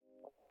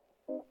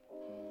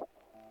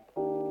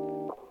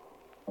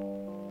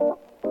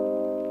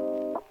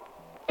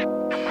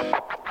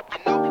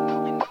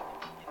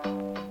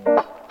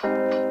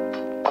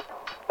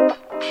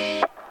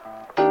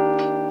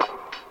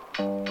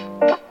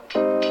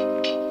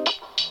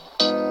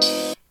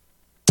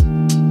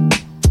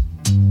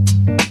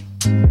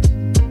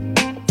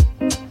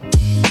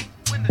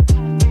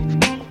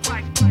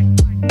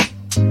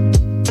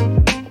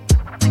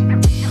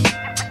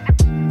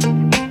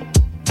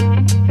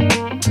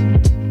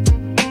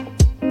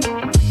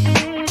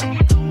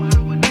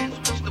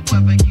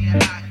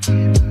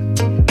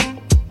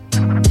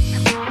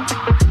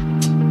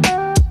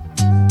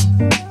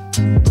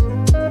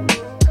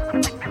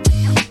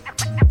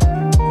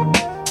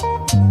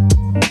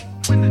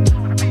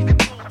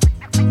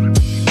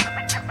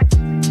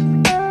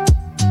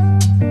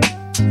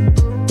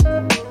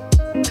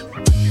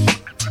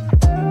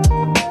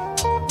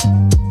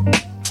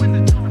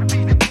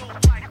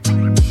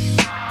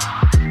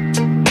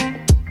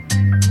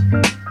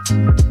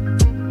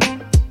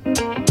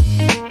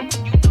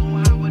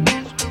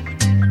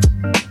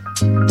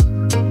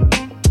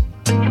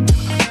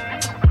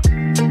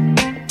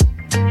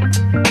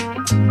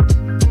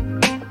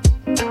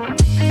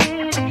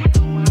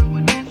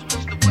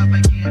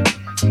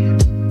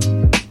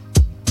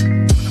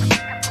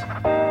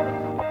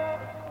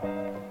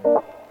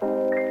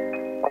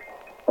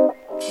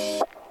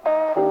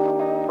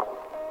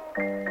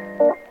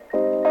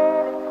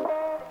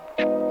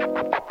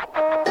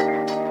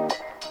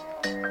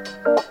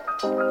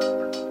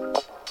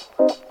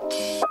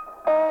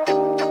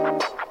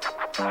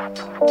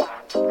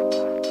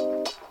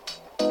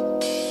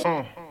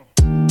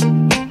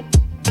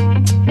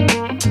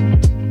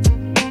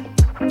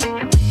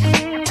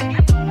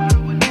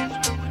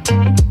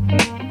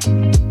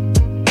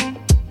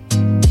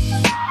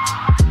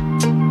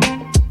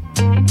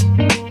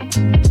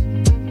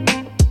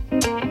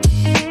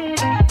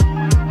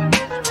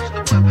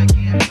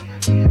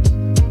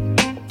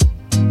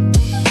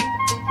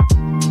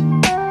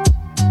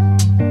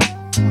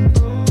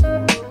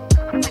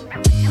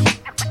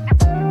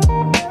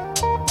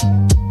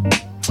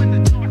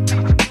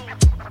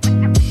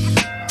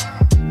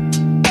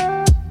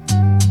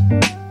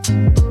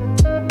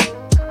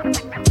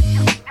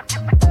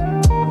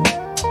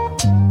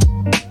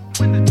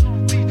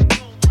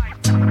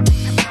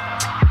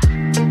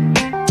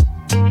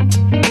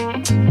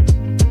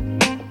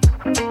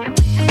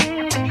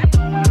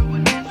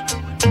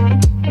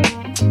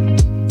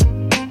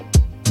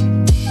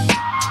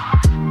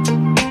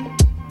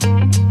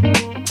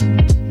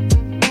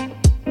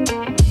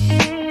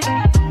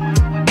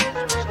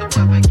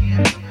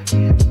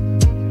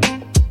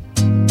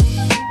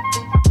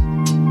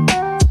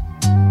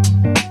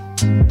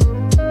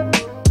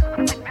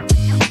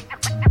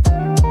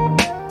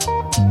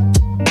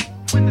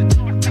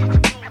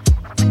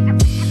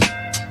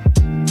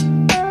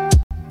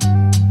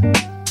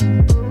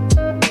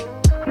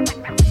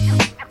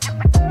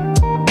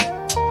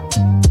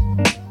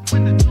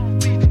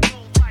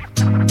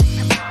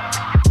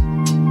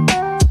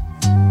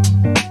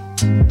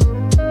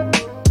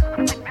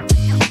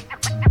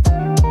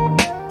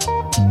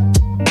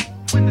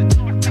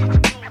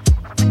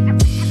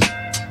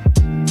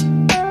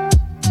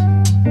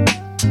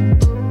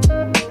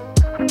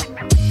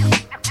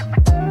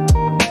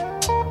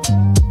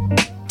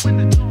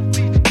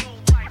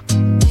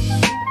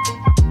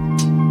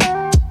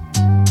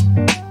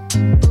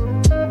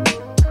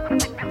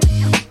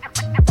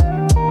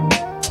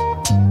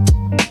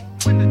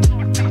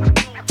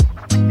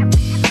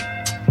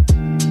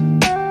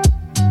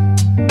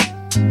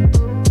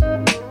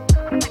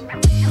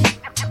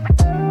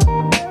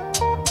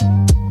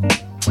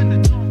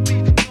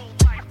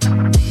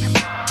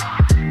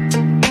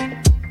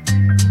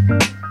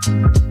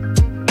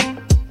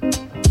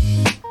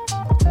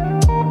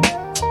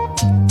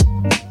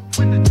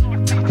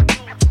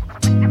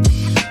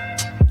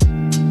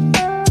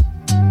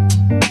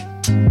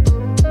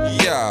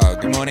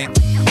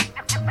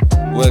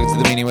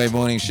Meaningwave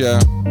morning show.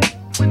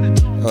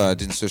 Oh, I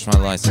didn't switch my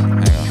lights on.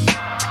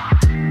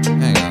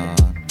 Hang on.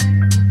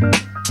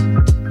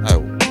 Oh,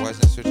 why is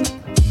that switching?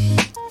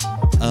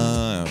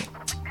 Oh,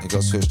 it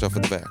got switched off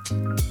at the back.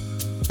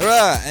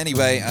 Hurrah!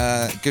 Anyway,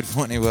 good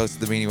morning, welcome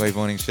to the Meaningwave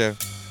morning show.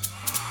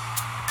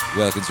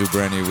 Welcome to a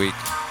brand new week.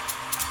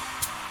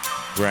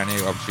 Brand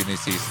new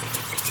opportunities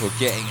for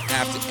getting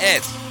after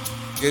it.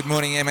 Good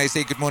morning,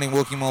 MAC. Good morning,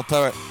 Walking Mall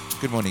Poet.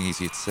 Good morning,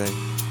 Easier to Say.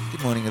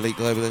 Good morning, Elite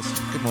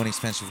Globalist. Good morning,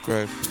 Spencer of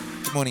Grove.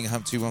 Good morning,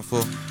 Hump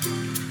 214.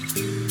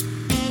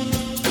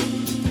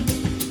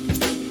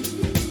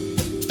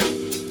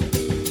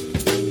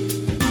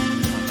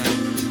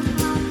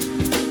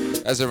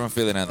 How's everyone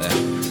feeling out there?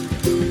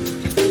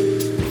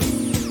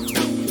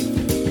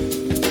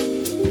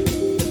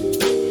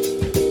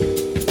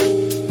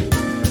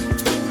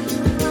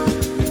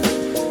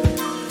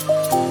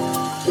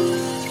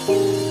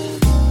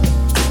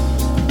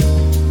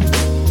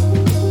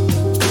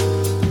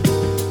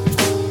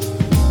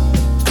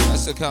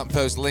 I can't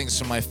post links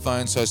from my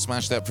phone, so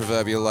smash that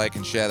proverbial like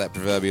and share that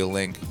proverbial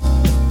link.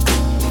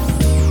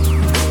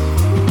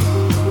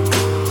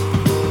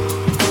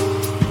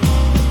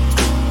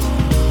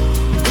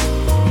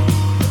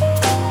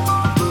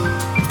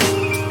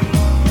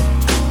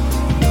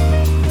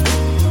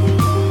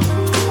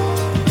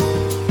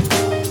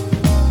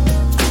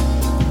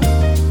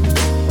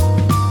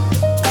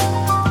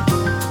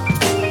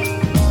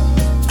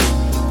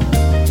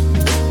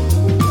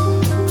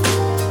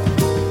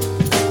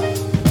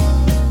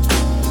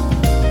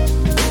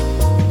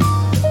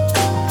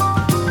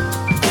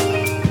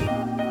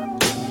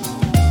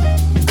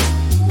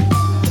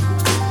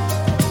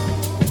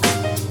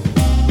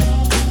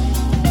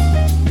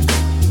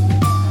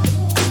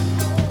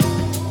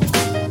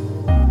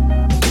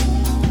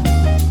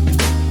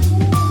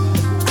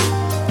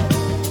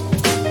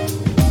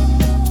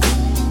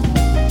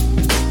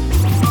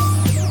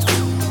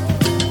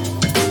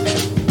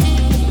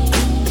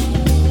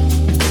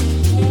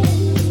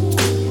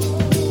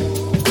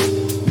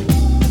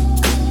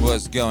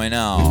 Going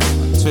on.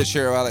 Twitch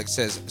hero Alex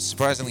says,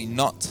 surprisingly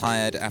not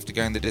tired after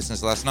going the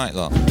distance last night,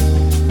 lot.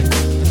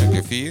 Oh,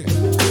 good for you.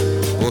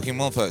 Walking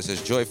Morpho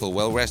says, joyful,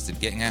 well rested,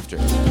 getting after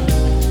it.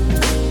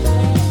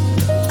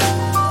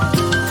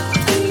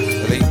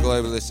 Elite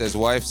Globalist says,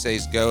 wife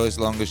says, go as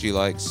long as you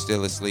like,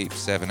 still asleep,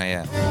 7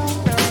 a.m.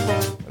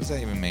 What does that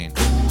even mean?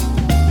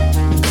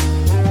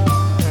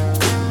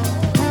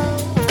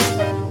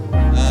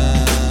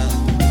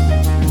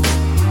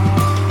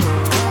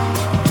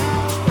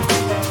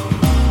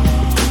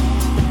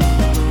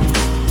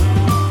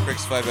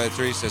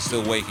 5:03, so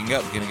still waking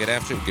up. Gonna get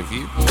after it. Good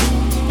view.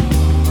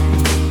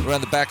 We're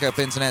on the backup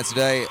internet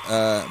today.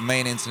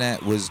 Main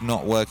internet was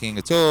not working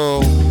at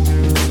all,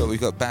 but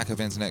we've got backup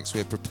internet because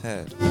we're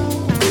prepared.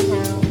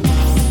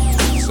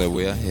 So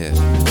we are here.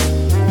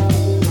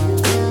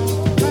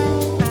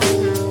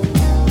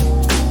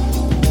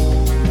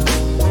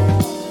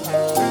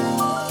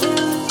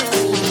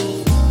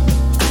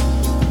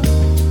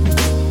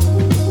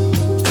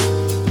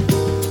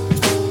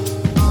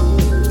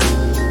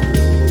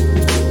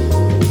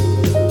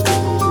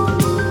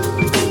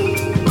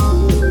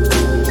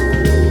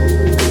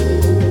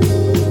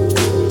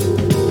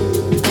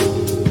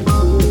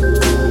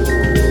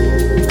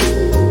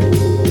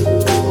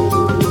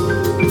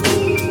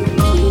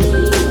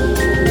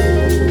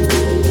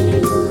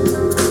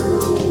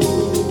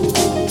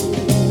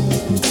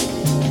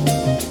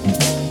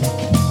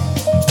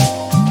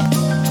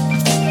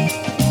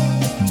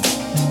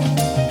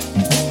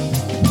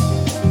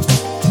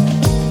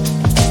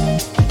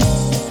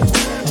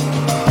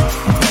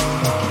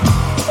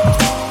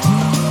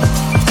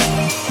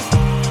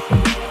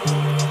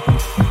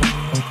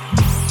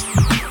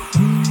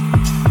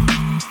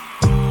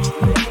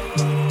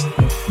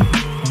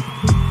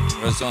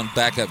 On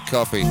backup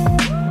coffee.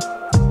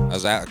 I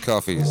was out of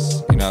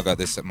coffees. You know, I got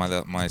this.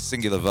 My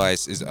singular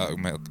vice is oat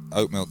milk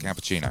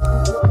cappuccino.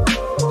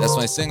 That's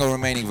my single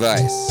remaining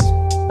vice.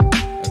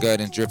 I go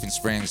out in Dripping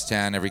Springs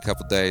town every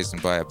couple days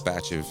and buy a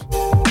batch of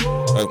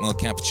oat milk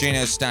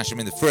cappuccinos, stash them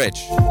in the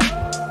fridge,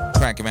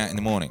 crank them out in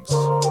the mornings.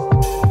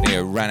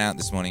 Yeah, ran out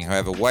this morning.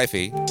 However,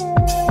 wifey,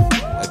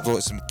 I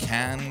bought some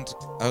canned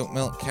oat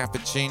milk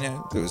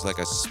cappuccino. There was like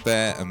a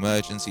spare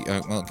emergency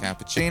oat milk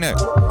cappuccino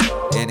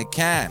in a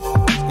can.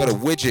 It's got a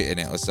widget in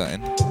it or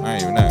something. I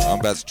don't even know. I'm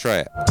about to try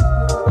it.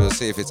 We'll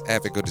see if it's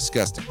epic or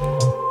disgusting.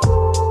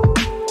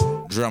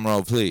 Drum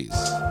roll, please.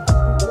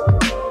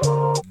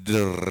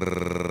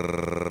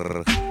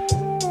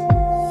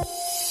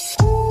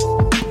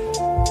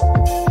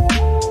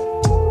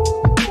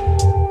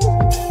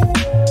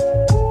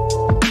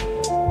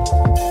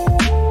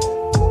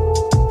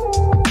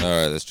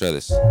 Alright, let's try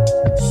this.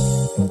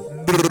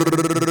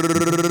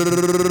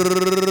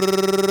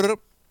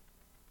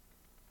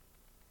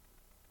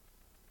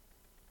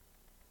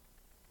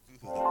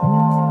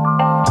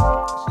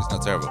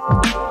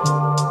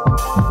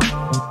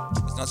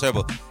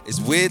 Terrible. It's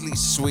weirdly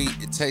sweet.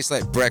 It tastes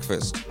like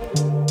breakfast. It's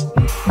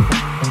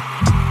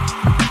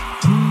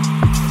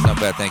not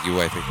bad, thank you,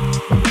 wifey.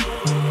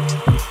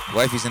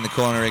 Wifey's in the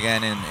corner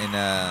again in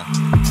a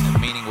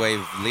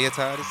Meaningwave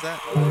leotard. Is that?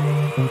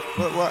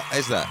 What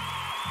is that?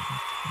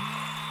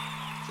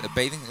 Is it a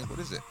bathing? What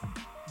is it?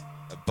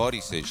 A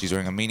bodysuit. She's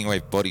wearing a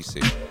Meaningwave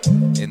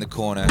bodysuit in the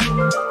corner.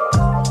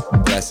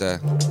 Bless her,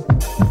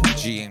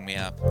 G'ing me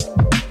up.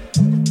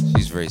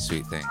 She's a very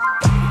sweet thing.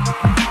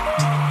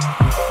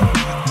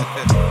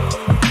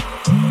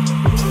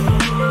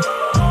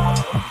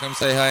 Come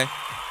say hi.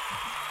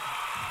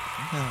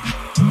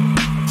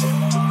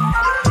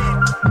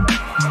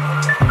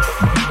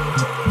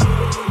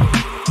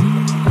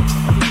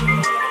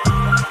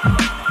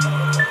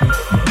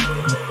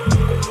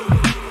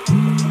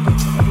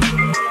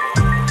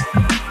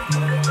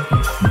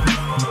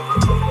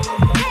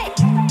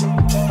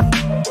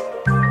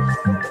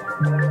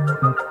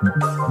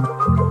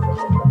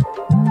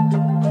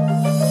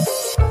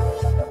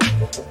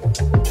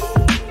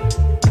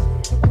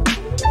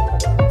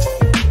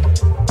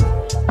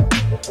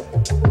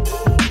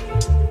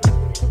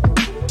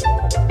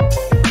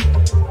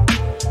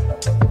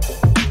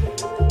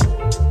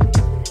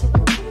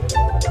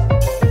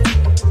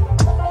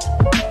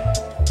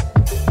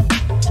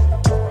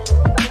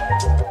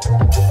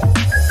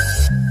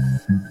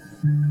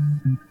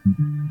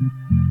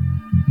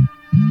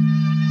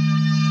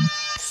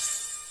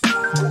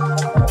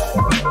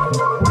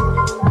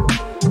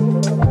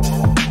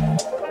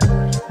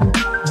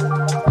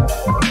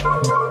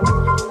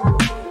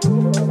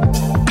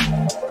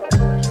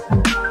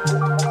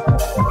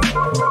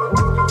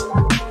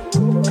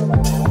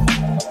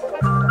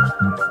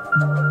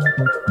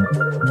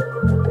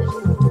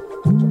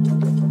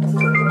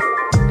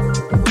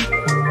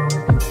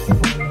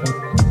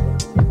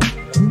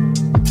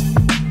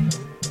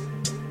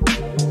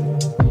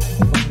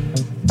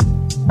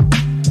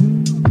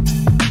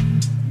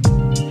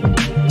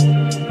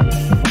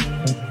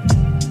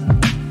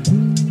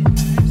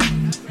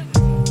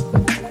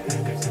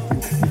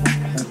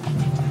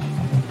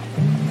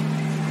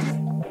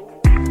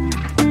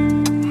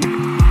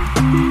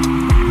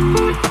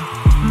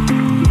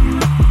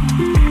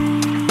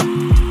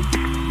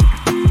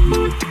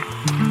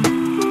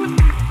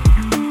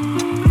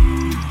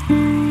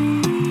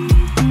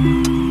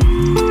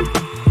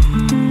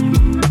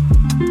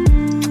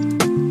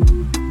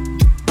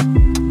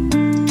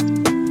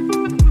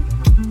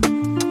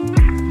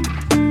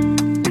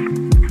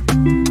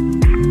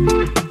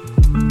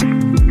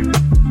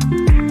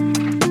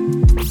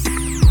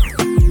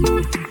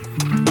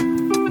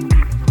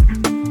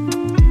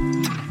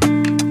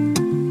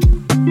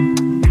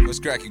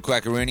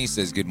 Quackaroony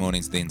says good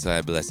morning to the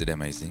entire blessed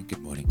MAC.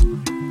 Good morning.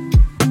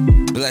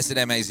 Blessed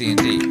MAZ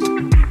indeed.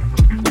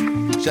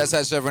 Shouts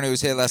out to everyone who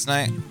was here last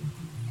night.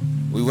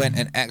 We went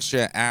an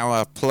extra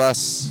hour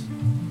plus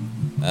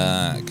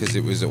because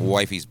it was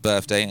wifey's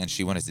birthday and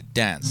she wanted to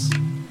dance.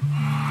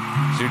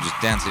 She was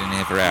just dancing in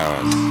here for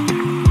hours.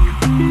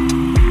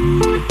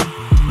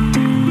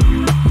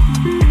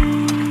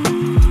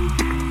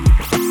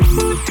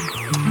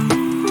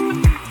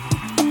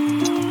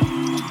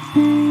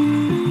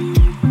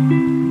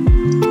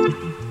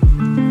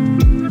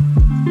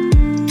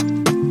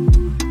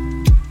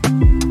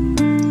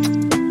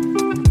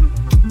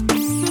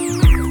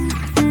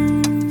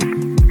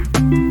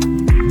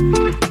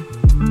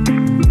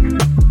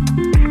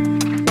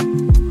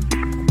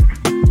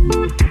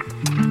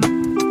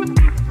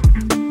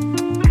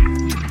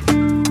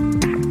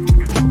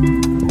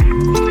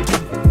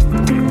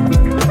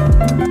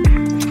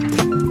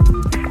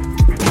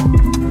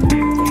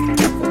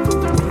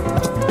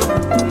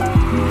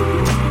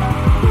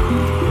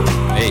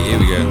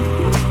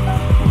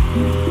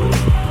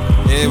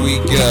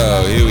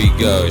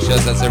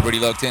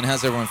 Locked in.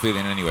 How's everyone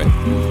feeling anyway?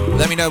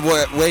 Let me know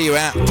where you're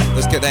at.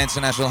 Let's get that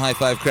international high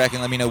five cracking.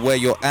 Let me know where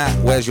you're at.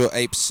 Where's your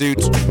ape suit?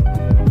 I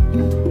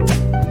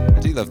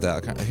do love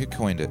that. Who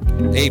coined it?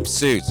 Ape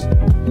suit.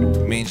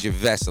 It means your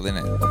vessel,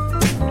 innit?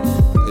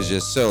 Because your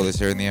soul is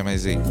here in the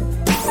MAZ.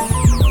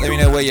 Let me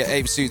know where your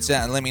ape suit's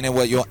at and let me know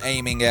what you're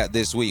aiming at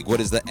this week.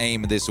 What is the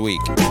aim this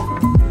week?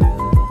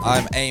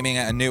 I'm aiming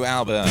at a new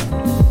album.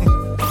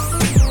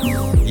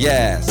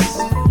 Yes,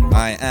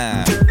 I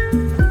am.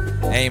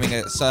 Aiming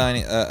at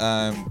signing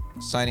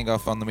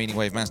off on the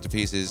Meaningwave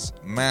Masterpieces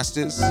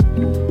Masters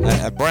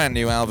and a brand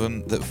new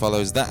album that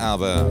follows that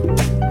album.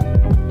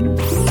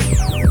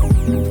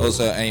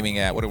 Also aiming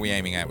at, what are we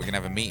aiming at? We're going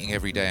to have a meeting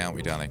every day, aren't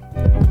we, darling?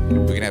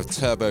 We're going to have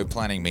turbo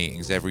planning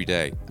meetings every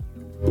day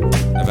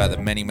about the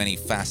many, many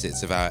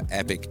facets of our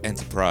epic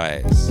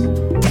enterprise.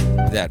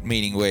 That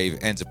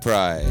Meaningwave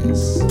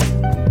enterprise.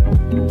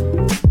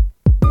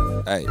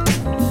 Hey.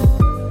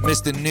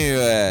 Mr. New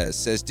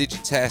says, did you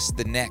test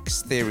the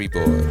Nex theory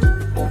board?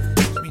 What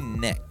do you mean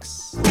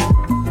Nex?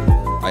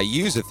 I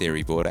use a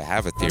theory board. I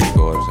have a theory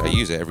board. I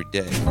use it every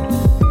day. What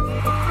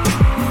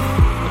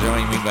do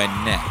you mean by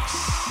Nex?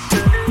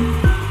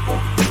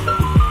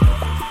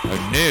 Oh,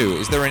 new.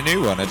 Is there a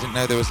new one? I didn't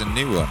know there was a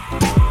new one.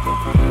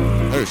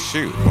 Oh,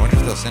 shoot. I wonder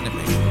if they'll send it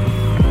me.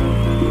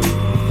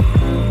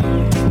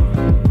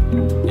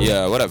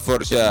 Yeah, what up,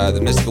 Photoshop?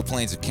 The Mystical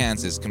Plains of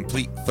Kansas.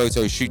 Complete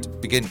photo shoot.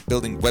 Begin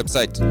building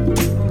website.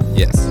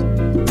 Yes.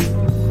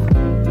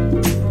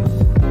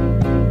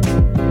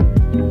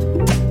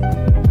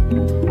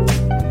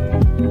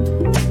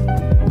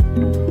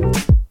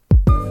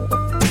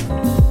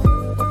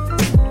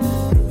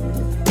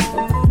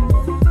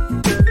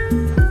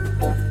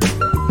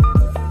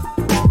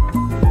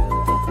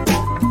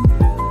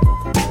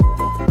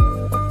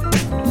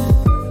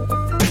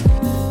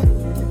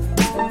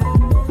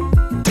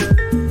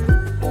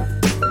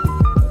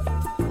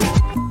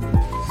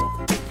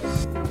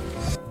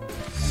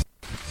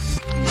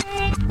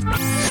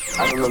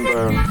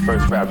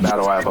 First rap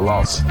battle I ever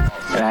lost, and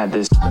I had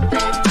this.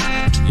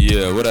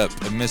 Yeah, what up,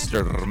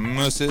 Mr.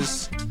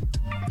 Moses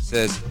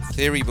says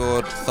theory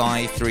board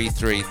thigh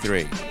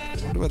 333. I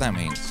wonder what that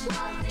means.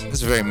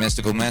 That's a very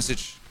mystical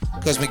message.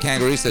 Cosmic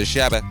Kangaroo says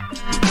Shabba.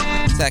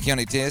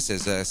 Tachyonic Tear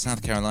says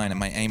South Carolina.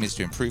 My aim is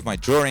to improve my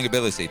drawing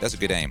ability. That's a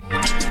good aim.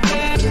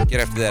 Get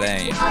after that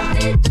aim.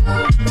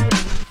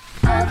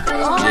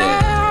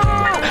 Yeah.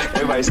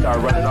 Everybody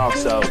started running off,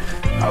 so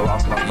I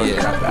lost my first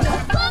rap battle.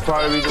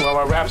 Part of the reason why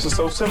my raps are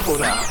so simple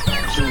now.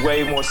 There's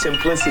way more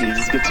simplicity.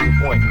 Just get to the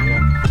point. You know?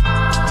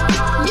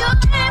 Your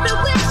every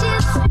wish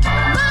is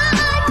my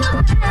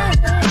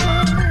command.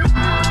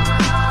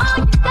 All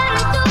you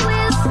gotta do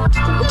is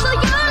wiggle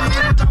your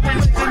hand.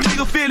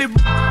 Nigga feel it.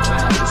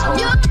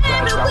 Your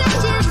every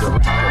wish is my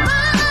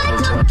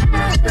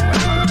command.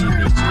 All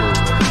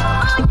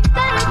you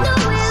gotta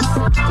do is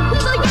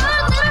wiggle your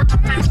hand.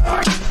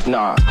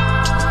 Nah.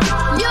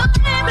 Your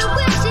every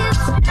wish is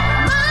my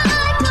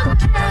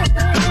command.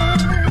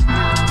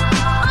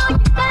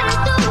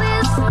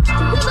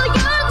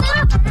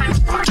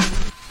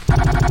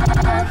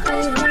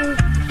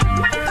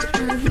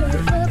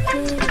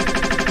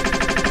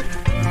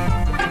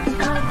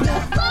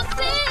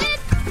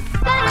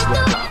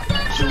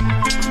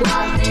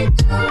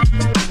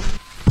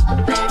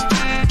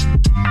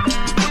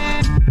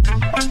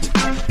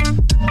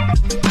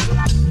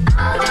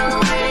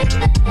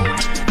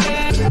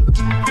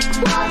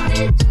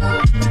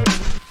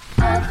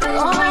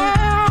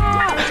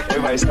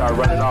 Everybody started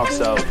running off,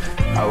 so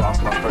I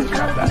lost my first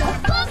rap battle.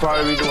 Part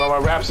of the reason why my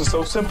raps are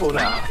so simple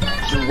now.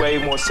 There's way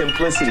more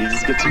simplicity.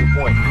 Just get to the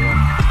point. You know?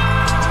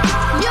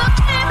 Your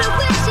every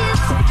wish is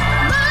my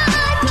command.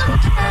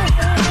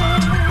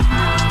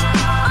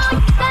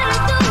 All you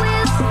gotta do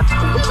is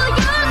wiggle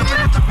your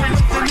hand.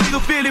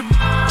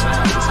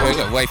 So we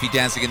got wifey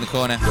dancing in the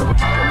corner.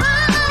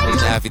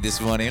 She's happy this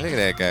morning. Look at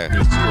that girl.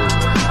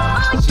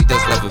 She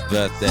does love her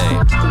birthday.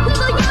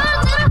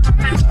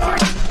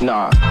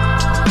 Nah.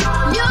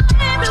 Your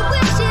every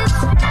wish is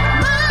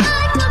my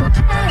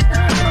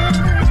command.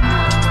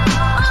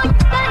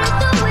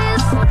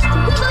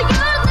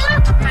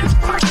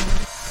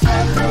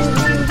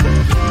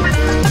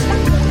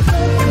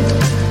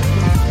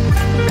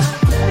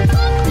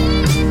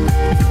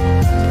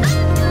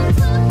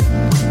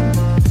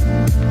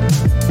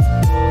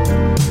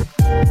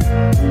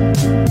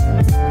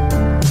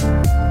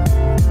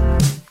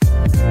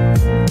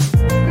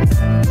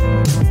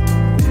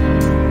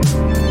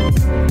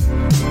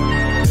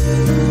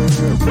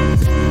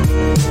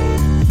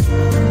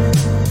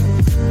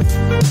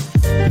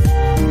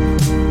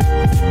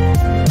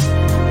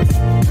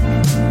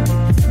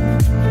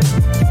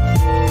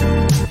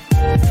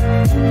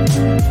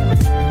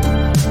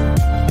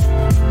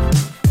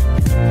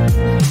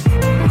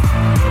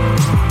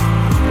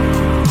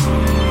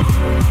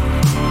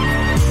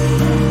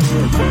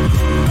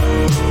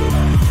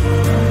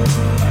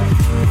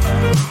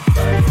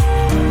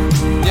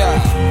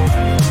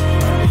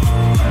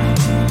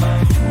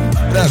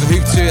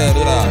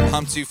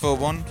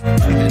 1241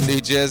 in New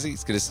Jersey.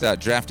 He's going to start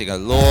drafting a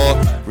law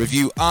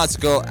review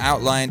article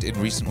outlined in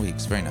recent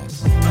weeks. Very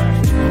nice.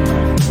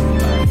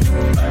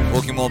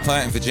 Walking Wall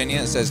Poet in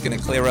Virginia says going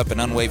to clear up an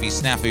unwavy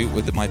snafu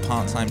with my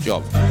part-time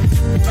job.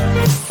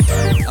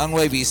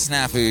 Unwavy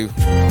snafu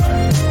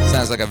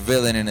sounds like a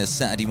villain in a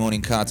Saturday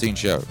morning cartoon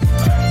show.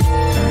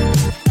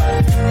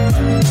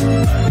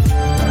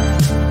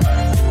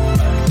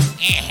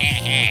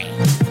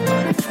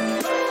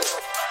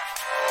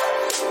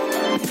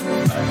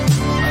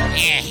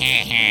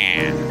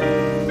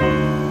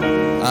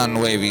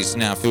 Unwavy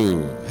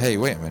snafu. Hey,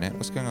 wait a minute.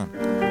 What's going on?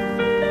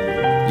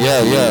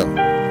 Yo, yo.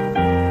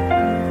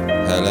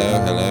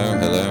 Hello, hello,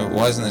 hello.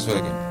 Why isn't this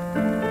working?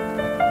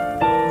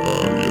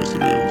 Yes,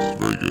 it is.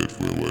 Very good.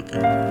 We're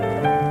working.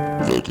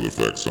 Vocal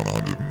effects on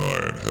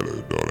 109.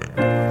 Hello, darling.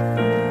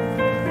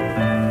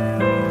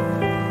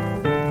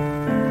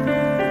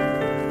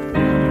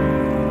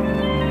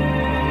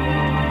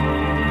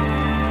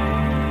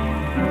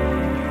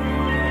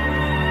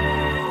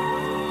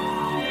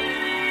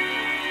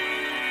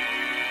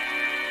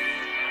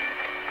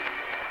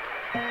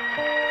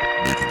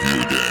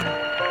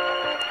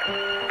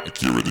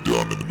 Akira the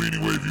Don in the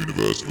Meaningwave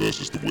universe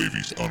versus the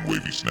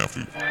unwavy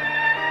snafu.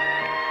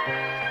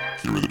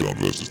 Akira the Don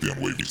versus the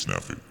unwavy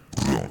snafu.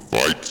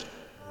 Fight!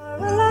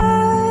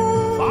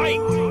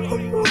 Fight!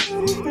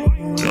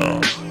 Yeah.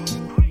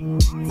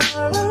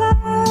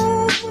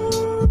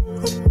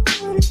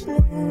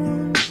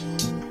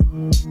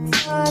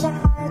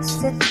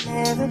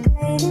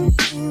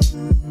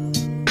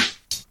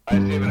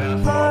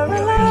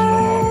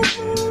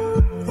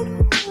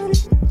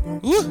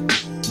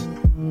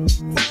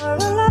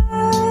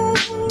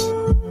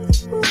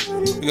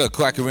 We got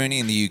Quackaroony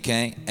in the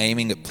UK,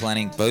 aiming at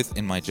planning both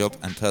in my job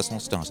and personal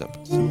startup.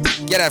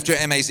 Get after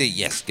it, MAZ.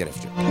 Yes, get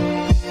after it.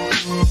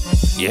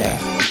 Yeah.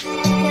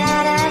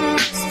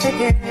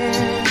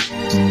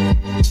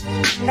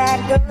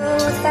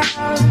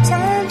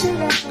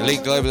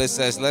 Elite Globalist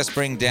says, let's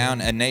bring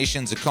down a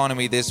nation's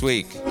economy this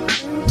week.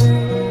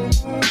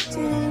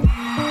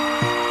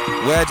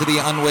 Where do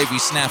the unwavy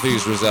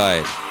snafus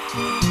reside?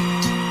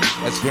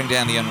 Let's bring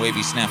down the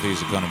unwavy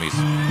snafus' economies.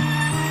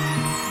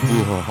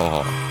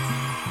 Whoa.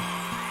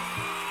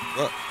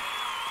 What?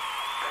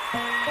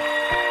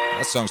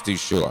 That song's too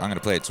short. I'm going to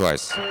play it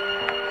twice.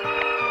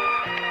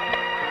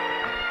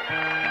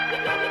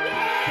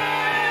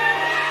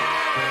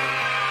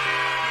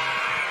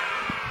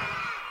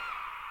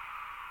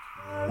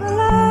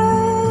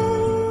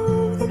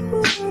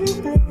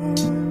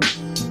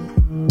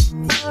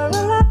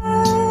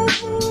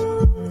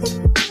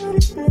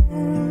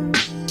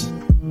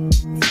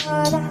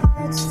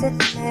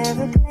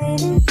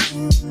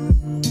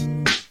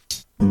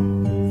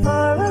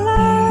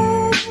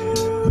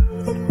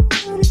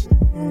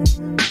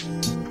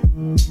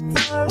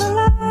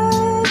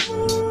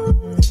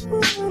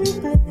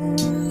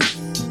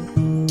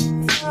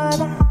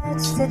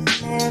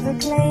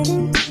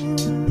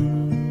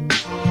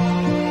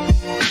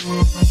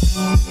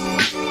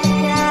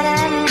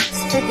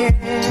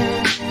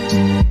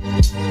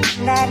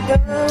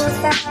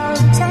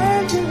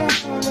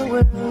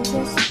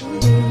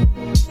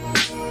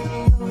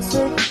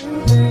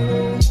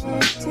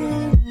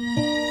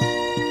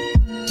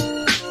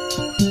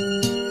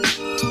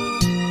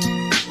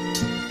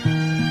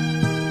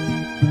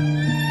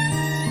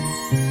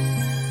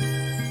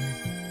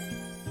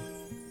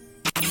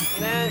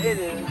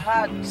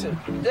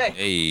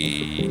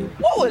 Hey.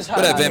 What was hot?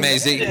 What up,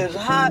 MAZ? It is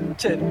hot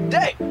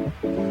today.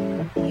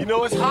 You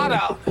know it's hot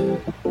out.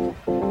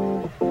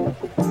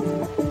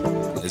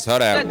 It's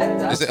hot out.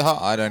 Is it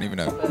hot? I don't even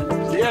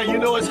know. Yeah, you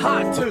know it's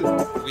hot too.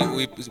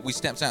 We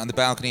stepped out on the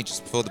balcony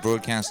just before the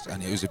broadcast,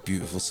 and it was a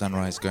beautiful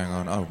sunrise going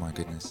on. Oh my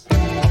goodness.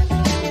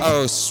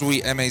 Oh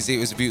sweet MAZ, it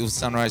was a beautiful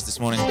sunrise this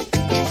morning.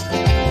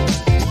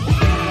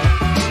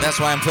 That's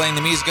why I'm playing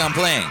the music I'm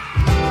playing.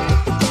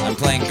 I'm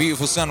playing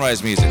beautiful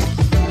sunrise music.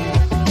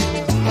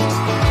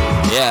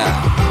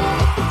 Yeah.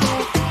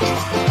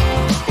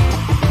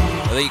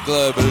 Elite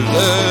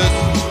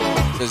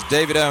Globalist says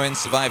David Owen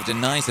survived a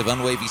night of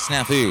unwavy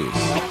snafus.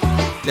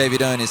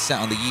 David Owen is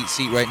sat on the yeet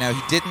seat right now.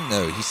 He didn't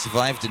though. He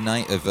survived a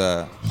night of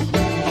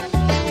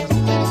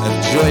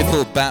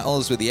joyful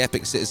battles with the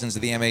epic citizens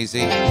of the MAZ.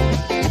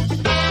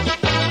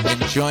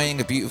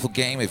 Enjoying a beautiful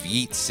game of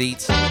yeet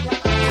seat,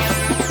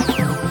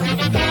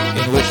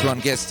 in which one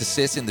gets to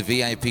sit in the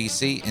VIP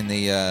seat in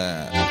the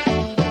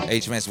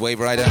HMS Wave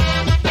Rider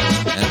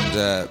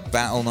and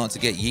battle not to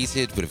get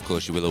yeeted, but of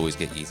course you will always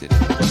get yeeted.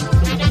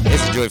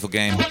 It's a joyful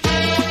game.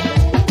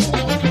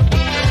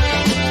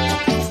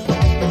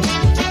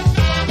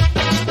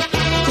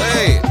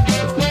 Hey!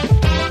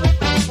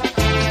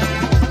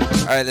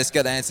 Alright, let's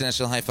get that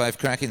international high five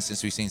cracking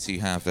since we seem to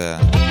have an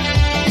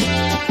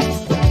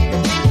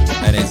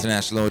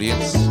international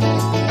audience.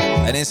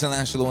 An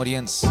international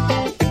audience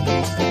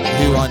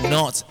who are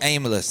not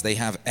aimless, they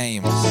have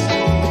aims.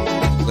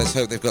 Let's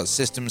hope they've got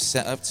systems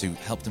set up to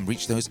help them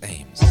reach those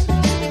aims.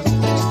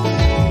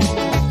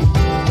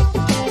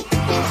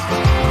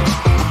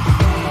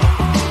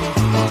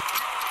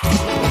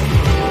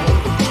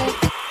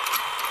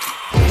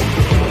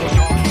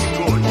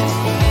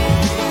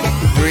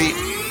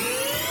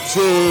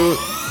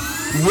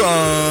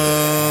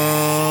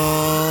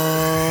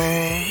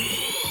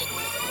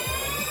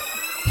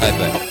 High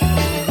five.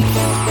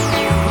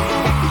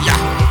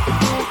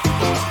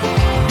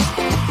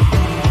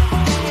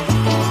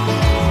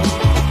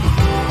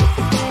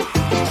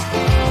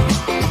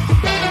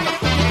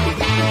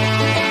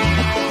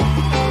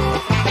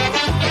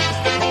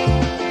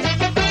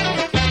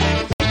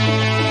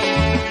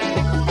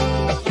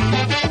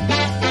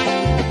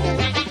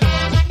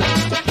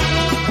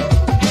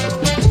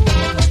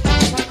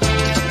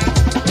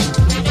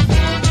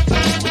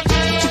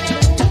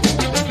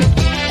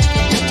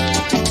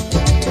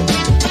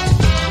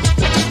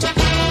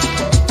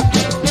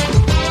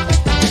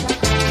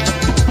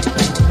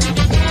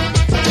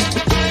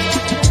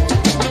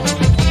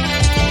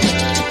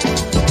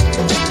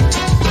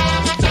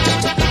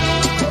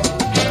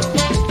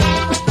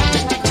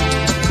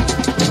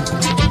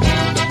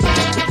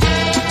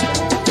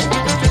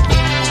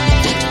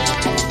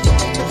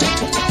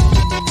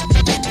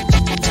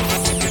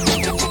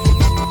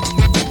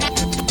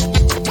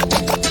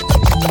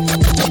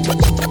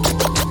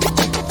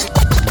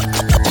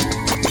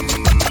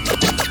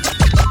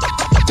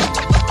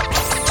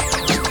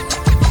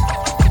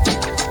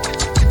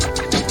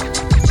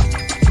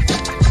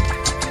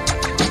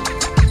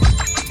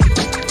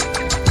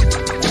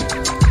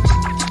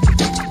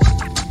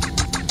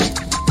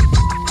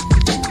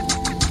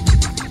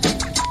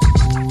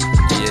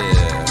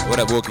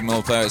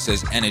 It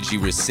says energy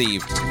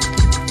received.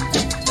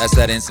 That's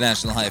that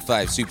international high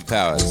five,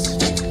 superpowers.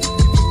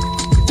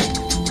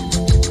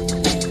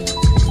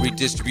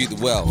 Redistribute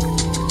the wealth.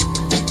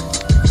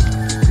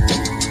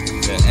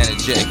 The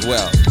energetic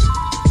wealth.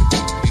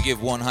 You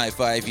give one high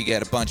five, you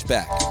get a bunch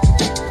back.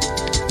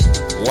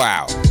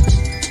 Wow.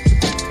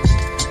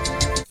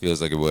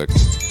 Feels like it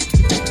works.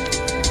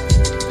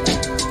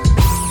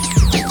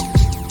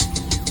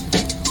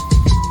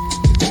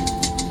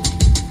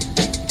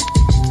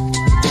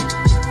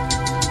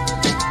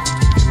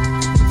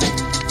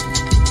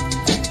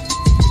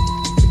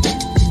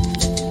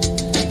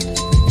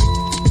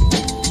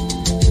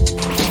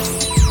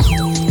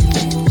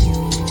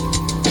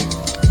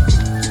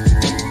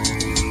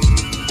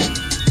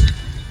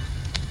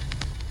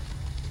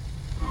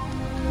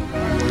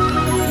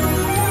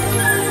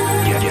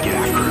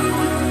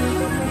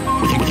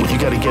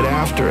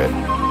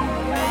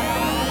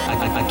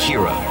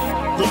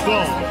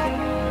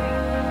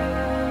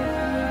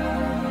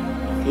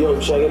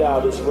 Check it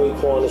out, it's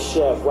Raekwon the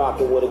Chef,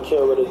 rocking with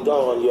Akira the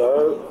Dawn, you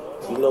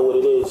heard? You know what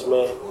it is,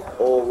 man.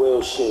 All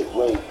real shit,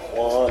 Ray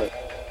 100.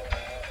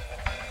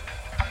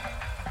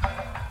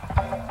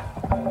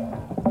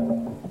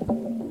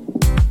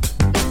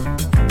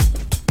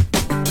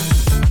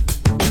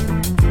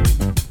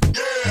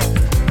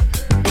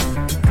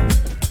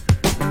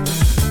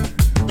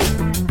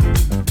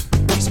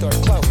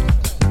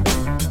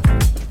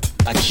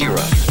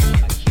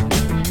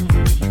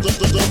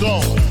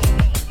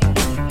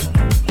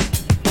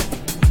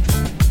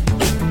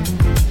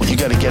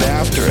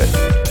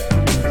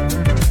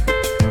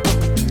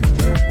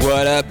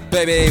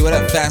 Baby, what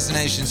up,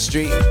 Fascination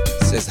Street?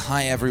 Says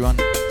hi, everyone.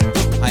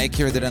 Hi,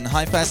 Akira the Dawn.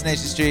 Hi,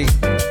 Fascination Street.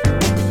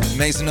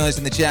 Make some noise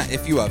in the chat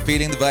if you are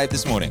feeling the vibe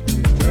this morning.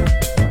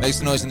 Make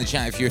some noise in the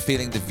chat if you're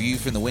feeling the view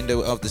from the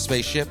window of the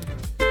spaceship.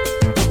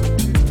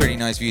 Pretty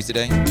nice view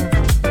today.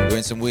 We're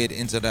in some weird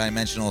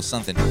interdimensional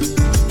something.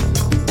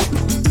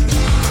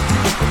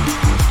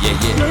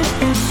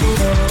 Yeah.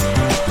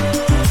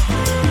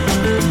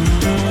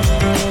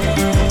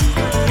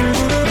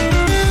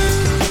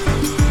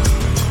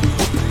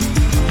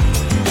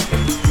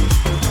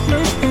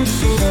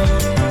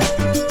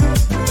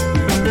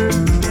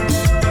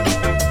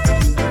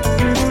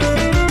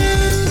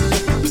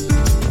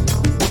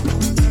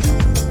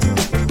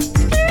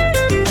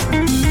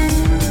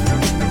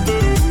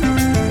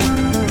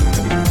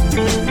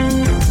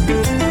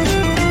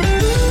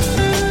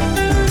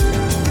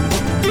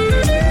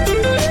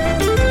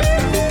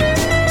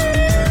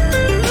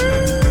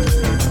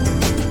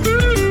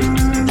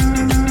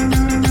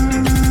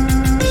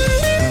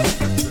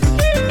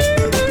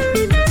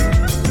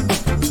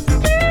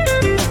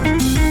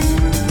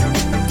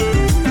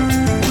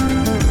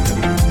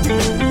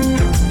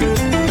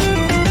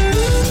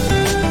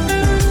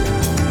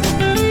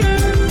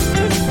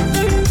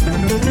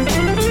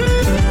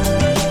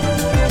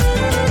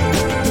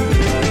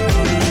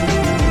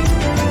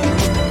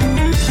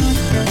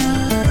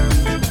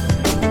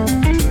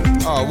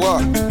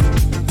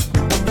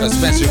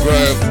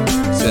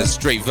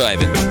 Straight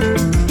vibing.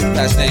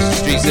 Fascination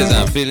Street says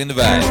I'm feeling the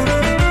vibe.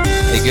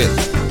 Hey, good.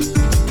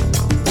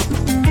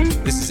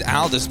 This is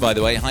Aldous, by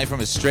the way. Hi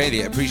from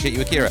Australia. Appreciate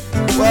you, Akira.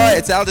 Well,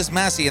 it's Aldous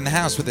Massey in the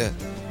house with a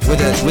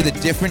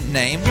different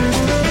name.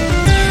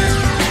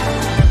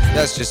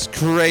 That's just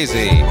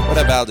crazy. What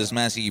up, Aldous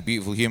Massey, you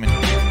beautiful human?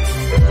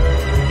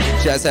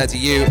 Shouts out to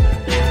you.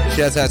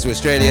 Shouts out to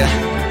Australia.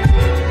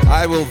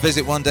 I will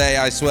visit one day,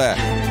 I swear.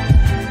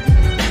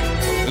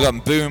 We've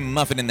got Boom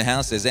Muffin in the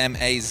house. There's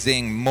M.A.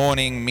 Zing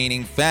Morning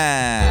Meaning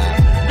Fan.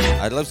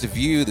 I'd love to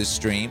view the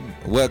stream.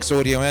 Works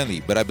audio only,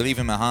 but I believe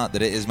in my heart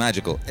that it is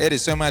magical. It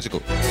is so magical.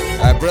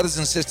 Brothers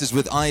and sisters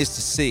with eyes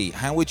to see,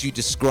 how would you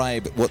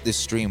describe what this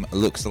stream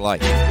looks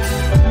like?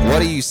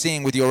 What are you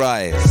seeing with your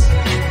eyes?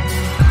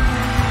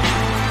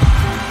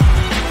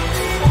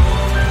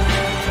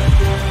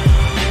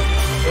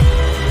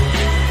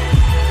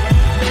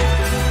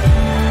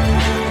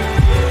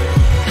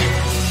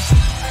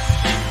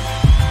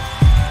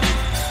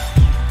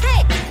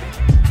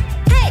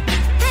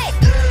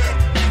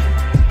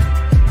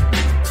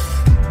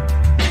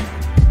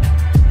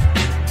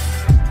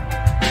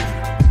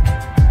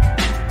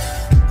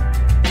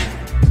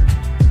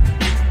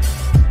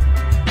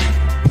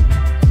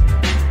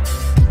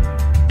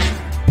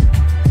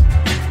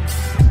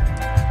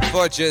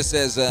 Forger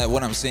says,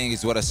 what I'm seeing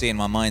is what I see in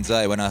my mind's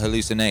eye when I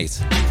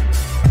hallucinate.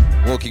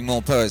 Walking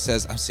More Poet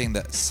says, I'm seeing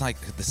the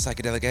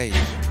psychedelic age.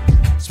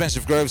 Spencer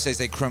of Grove says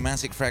a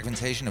chromatic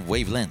fragmentation of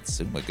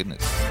wavelengths. Oh my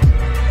goodness.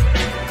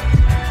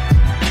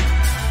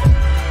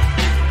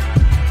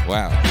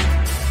 Wow.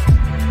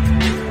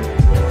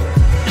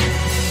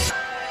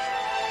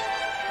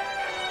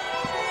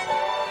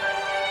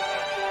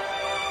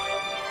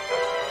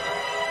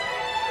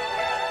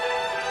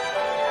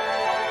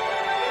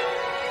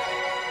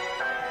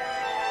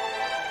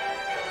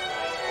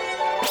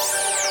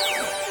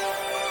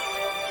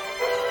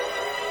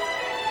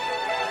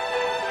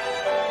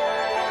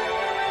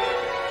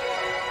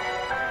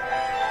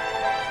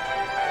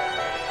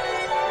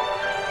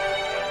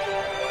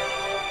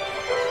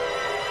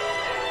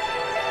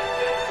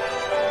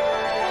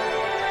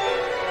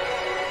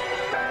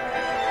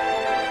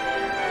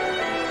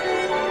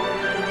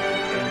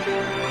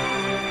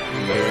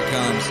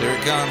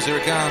 Here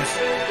it comes.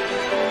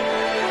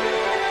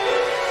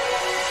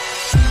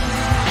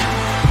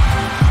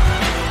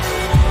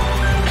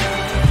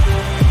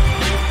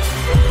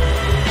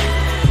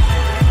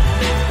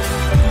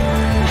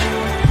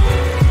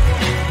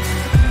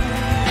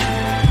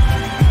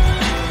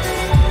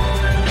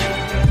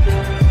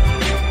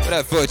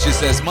 But Fortune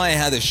says, my,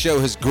 how the show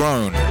has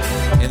grown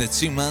in the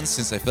 2 months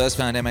since I first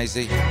found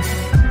MAZ.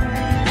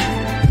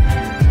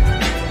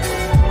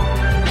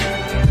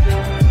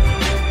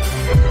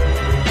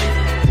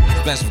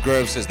 Spencer of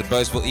Grove says the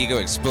boastful ego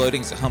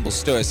exploding to humble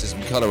stoicism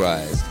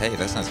colorized. Hey,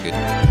 that sounds good.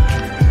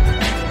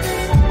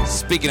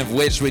 Speaking of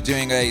which, we're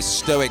doing a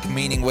Stoic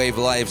Meaningwave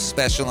live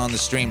special on the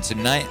stream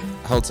tonight.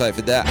 Hold tight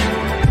for that.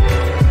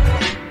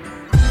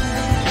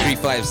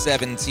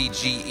 357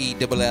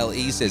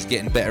 TGELLE says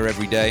getting better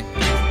every day.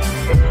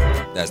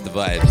 That's the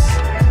vibes.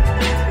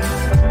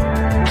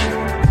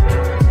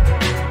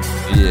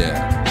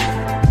 Yeah.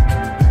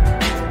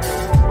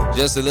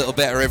 Just a little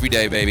better every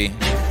day, baby.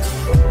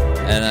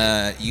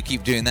 And you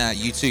keep doing that,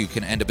 you too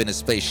can end up in a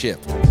spaceship.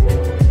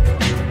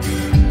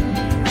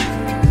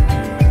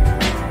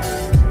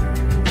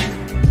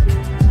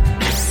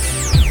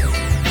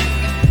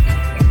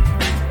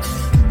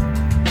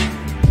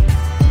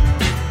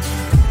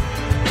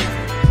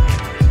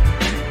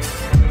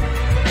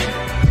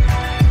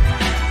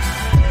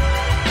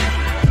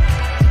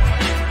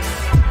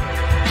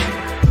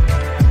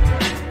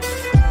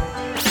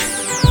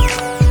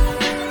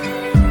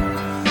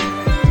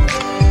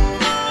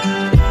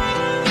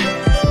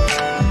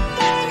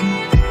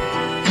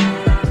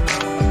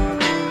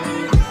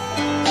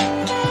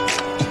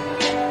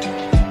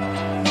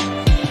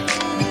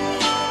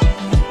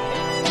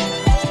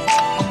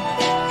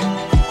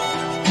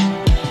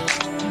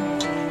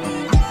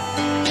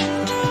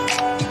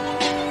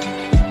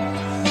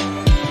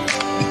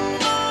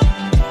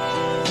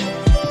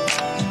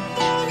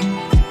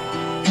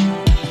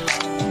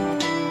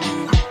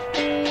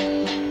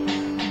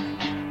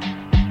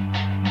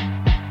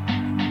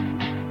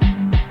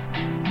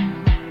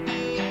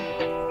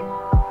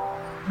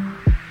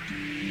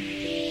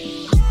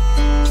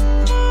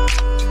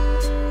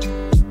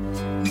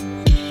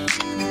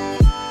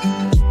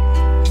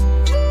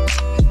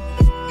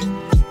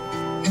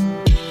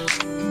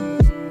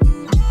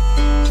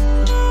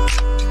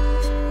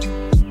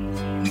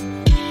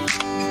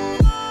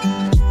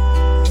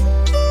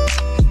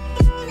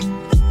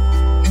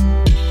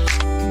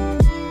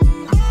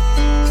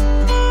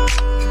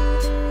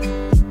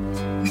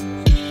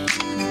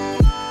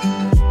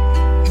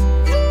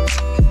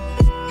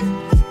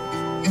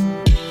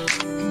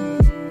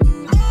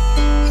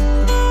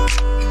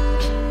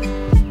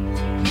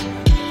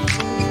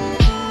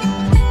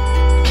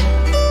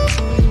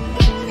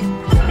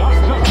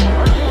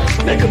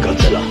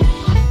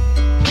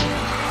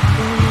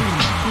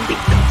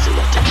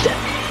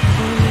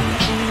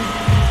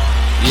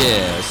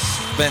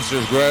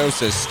 Of Grove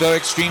says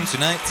Stoic stream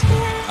tonight.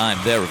 I'm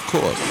there, of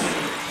course.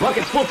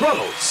 Rockets full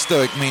throttle.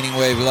 Stoic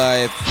Meaningwave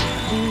live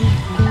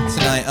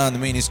tonight on the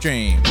Meaning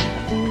stream.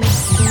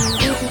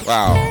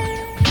 Wow.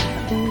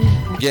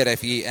 Get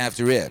FE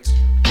after it.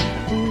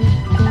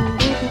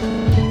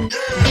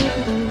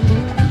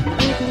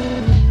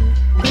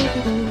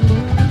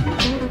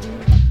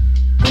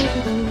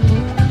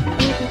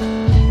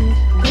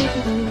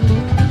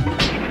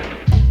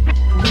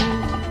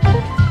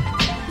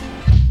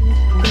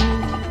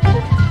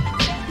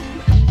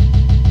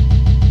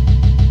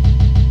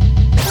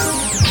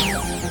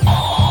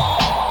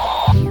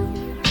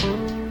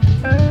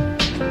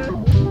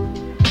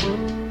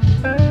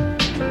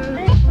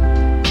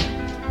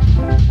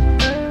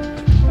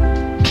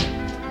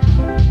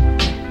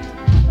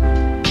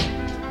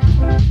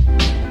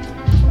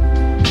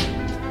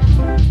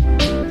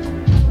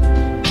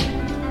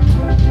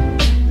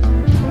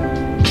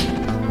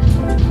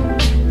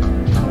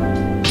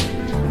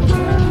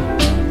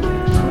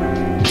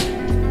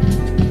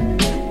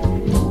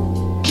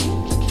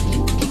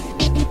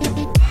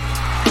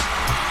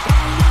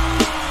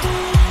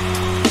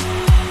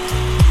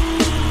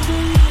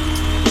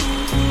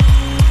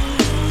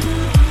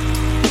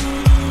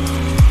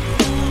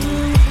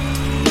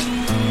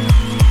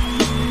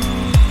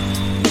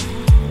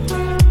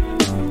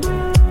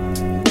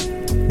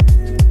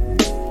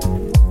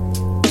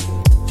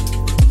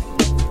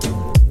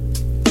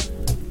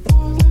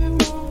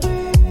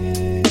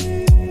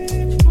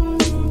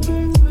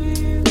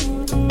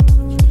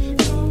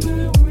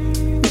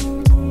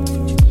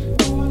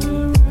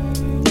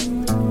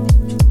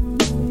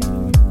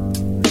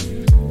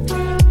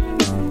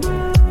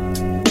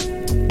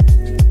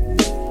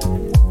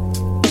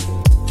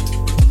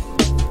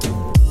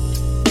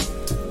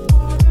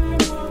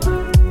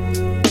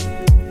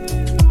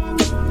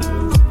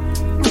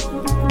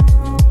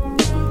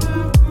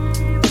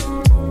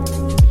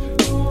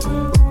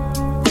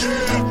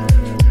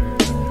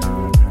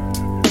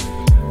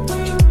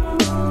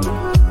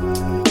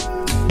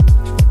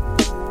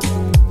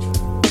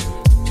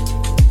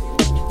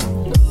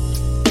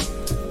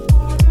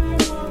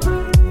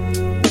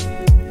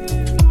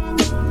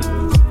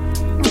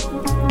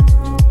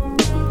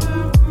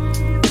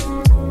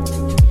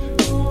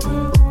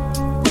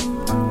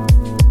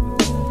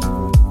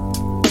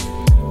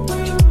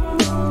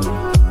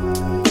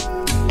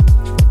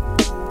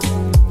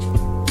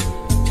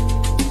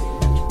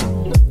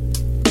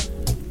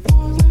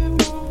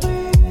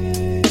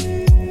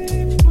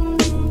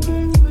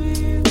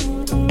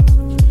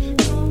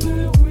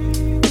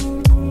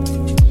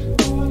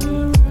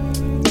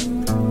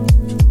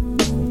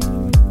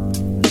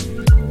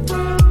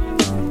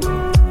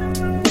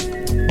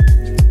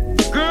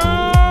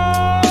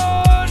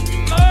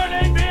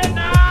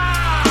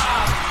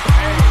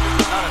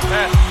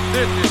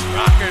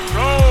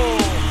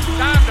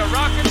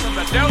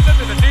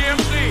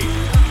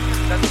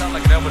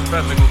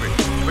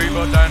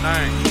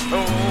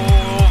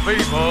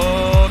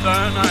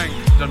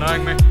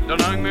 hang me,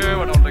 don't hang me,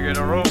 why don't they get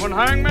a rope and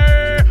hang me?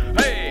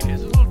 Hey,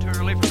 it's a little too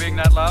early for being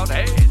that loud.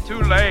 Hey, it's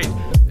too late.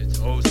 It's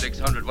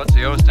 0600. What's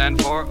the O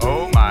stand for?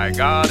 Oh my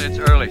God, it's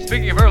early.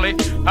 Speaking of early,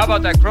 how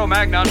about that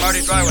Cro-Magnon Marty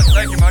Drywood?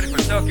 Thank you, Marty,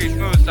 for silky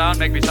smooth sound.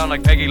 Make me sound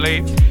like Peggy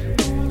Lee.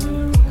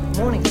 Good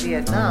morning,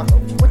 Vietnam.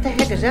 What the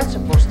heck is that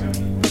supposed to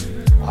mean?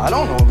 I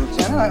don't know,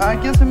 Lieutenant. I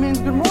guess it means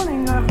good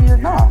morning,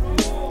 Vietnam.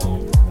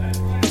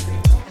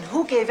 And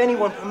who gave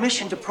anyone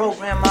permission to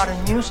program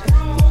modern music?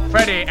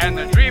 Freddie and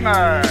the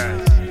Dreamers.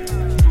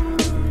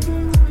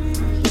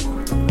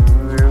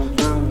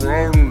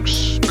 Wrong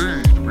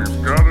speed.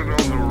 We've got it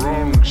on the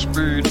wrong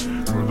speed.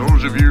 For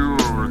those of you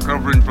who are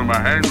recovering from a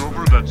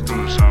hangover, that's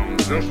going to sound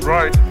just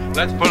right.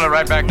 Let's pull it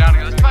right back down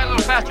again. Let's try a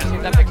little faster, see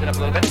if that picks it up a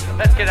little bit.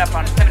 Let's get up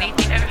on 70.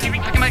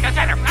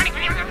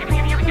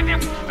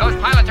 Those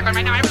pilots are going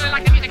right now. I really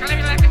like the music. I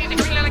really like the music.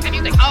 I really like the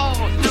music.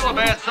 Oh, still a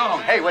bad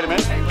song. Hey, wait a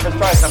minute. Let's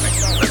try something.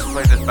 Let's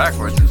play this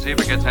backwards and see if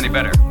it gets any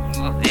better.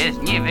 Look, this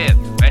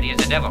Meaningwave, ready as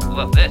the devil.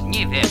 Look, this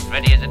Meaningwave,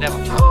 ready as the devil.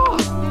 Oh.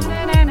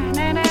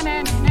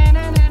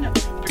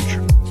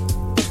 Picture.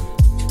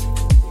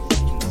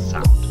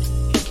 Sound.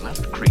 He's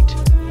left Crete.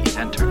 He's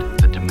entered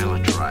the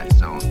demilitarized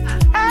zone.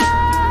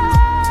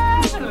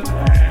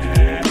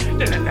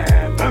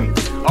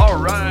 All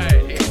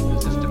right. This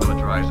is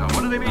demilitarized zone.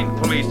 What do they mean?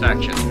 Police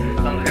action.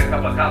 Sounds like a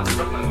couple of cops in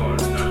Brooklyn going.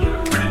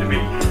 Pretty to me.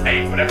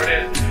 Hey, whatever it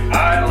is,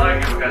 I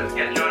like it because it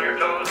gets you on your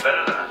toes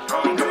better than a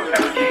strong cup of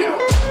cappuccino.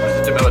 What is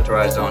the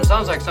demilitarized zone?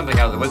 Sounds like something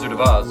out of the Wizard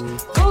of Oz.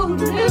 Oh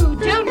no,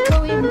 don't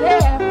go in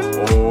there.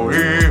 Oh,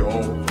 hey,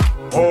 oh,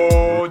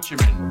 Ho Chi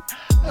Minh.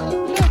 Oh,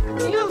 look,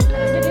 you've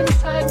landed in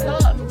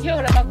Saigon.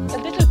 You're among the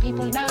little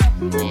people now.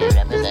 We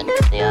represent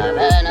the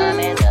urban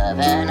army, the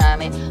urban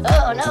army.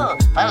 Oh no,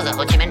 follow the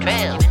Ho Chi Minh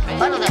Trail.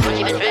 Follow the Ho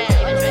Chi Minh Trail.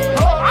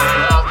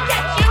 I'll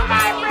get you,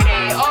 my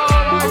pretty. Oh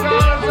my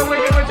God, it's the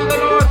Wicked Witch of the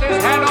North.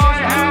 It's Hanoi,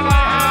 Hanoi.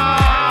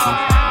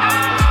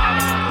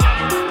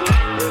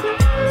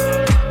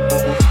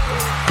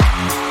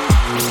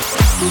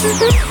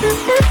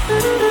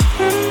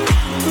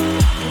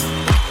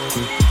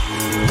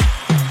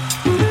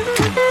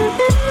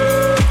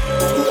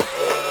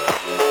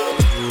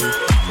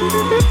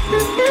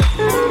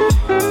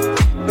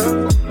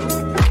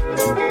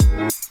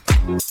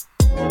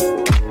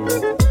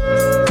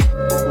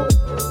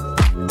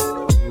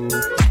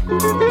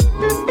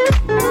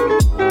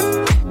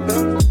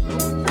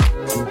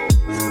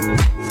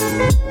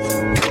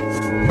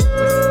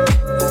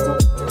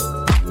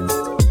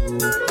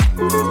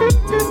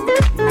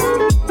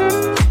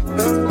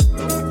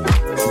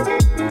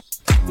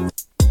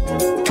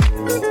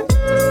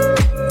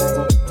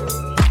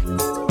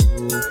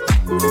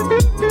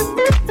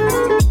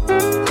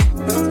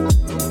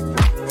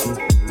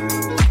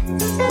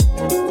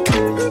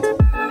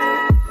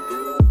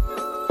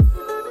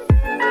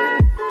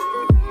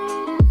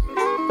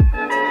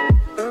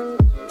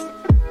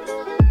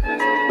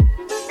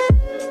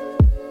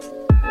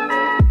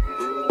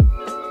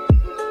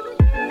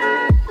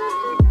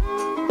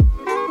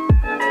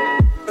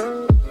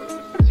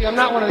 I'm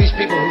not one of these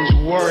people who's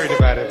worried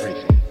about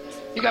everything.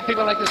 You got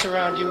people like this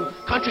around you.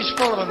 Country's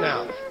full of them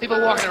now.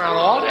 People walking around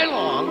all day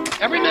long,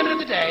 every minute of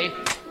the day,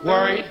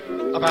 worried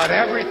about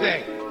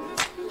everything.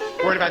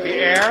 Worried about the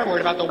air, worried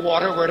about the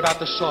water, worried about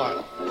the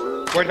soil.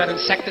 Worried about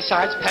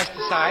insecticides,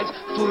 pesticides,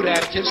 food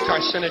additives,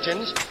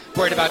 carcinogens.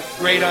 Worried about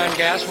radon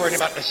gas, worried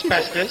about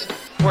asbestos.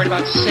 Worried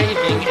about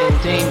saving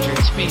endangered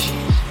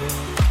species.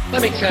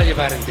 Let me tell you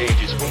about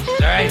endangered species,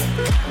 all right?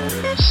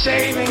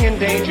 Saving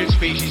endangered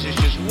species is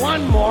just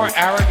one more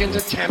arrogant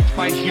attempt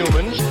by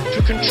humans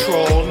to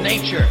control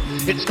nature.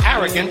 It's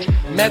arrogant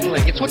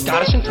meddling. It's what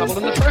got us in trouble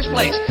in the first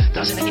place.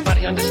 Doesn't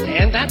anybody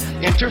understand that?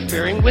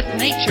 Interfering with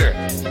nature.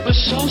 We're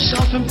so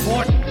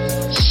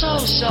self-important. So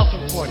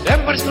self-important.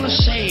 Everybody's gonna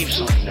save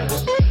something now.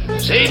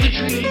 Save the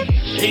trees,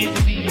 save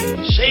the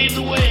bees, save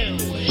the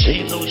whales,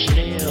 save those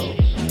snails.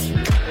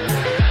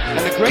 And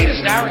the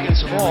greatest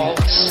arrogance of all,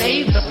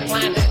 save the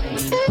planet.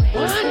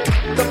 What?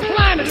 The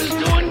planet is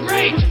doing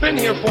great. It's been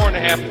here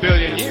 4.5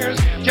 billion years.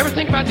 Did you ever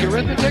think about the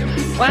arithmetic?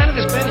 The planet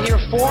has been here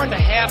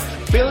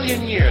 4.5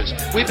 billion years.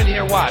 We've been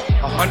here, what,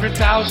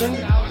 100,000?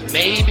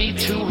 Maybe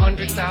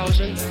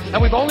 200,000?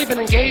 And we've only been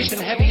engaged in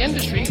heavy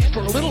industry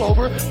for a little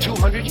over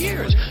 200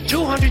 years.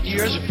 200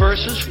 years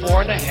versus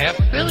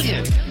 4.5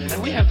 billion.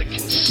 And we have the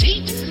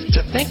conceit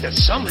to think that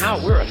somehow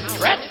we're a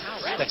threat?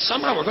 That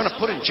somehow we're going to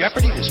put in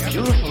jeopardy this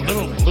beautiful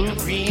little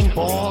blue-green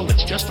ball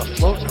that's just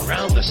afloat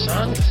around the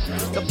sun?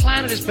 The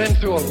planet has been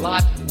through a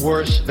lot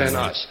worse than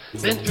us.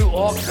 Been through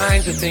all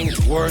kinds of things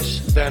worse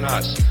than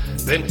us.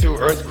 Been through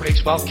earthquakes,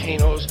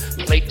 volcanoes,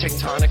 plate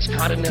tectonics,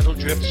 continental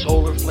drift,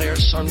 solar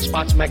flares,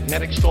 sunspots,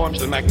 magnetic storms,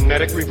 the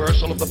magnetic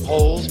reversal of the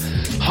poles,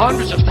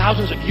 hundreds of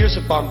thousands of years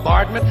of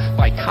bombardment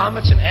by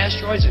comets and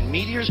asteroids and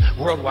meteors,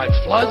 worldwide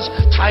floods,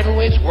 tidal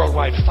waves,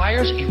 worldwide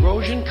fires,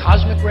 erosion,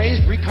 cosmic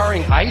rays,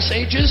 recurring ice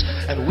ages,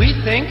 and we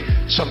think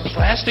some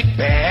plastic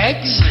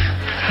bags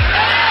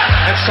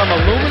and some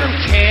aluminum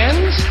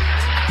cans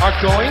are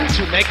going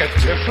to make a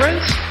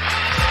difference?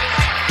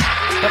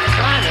 The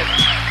planet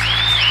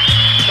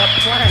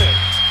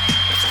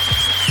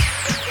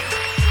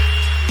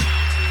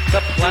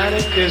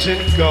planet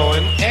isn't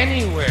going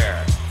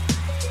anywhere.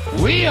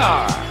 We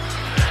are.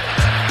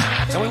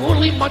 And we won't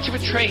leave much of a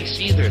trace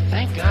either.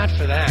 Thank God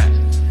for that.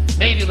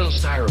 Maybe a little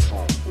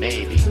styrofoam.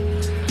 Maybe.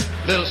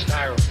 Little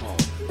styrofoam.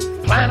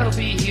 Planet will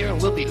be here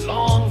and we'll be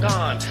long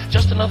gone.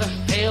 Just another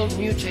failed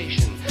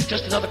mutation.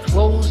 Just another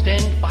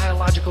closed-end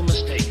biological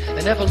mistake.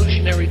 An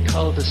evolutionary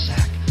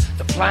cul-de-sac.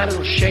 The planet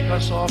will shake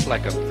us off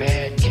like a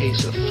bad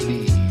case of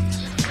fleas.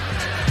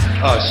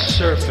 A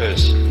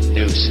surface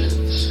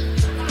nuisance.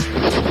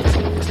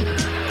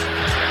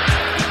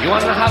 You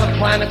want to know how the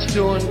planet's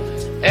doing?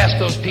 Ask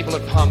those people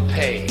at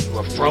Pompeii who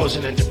are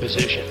frozen into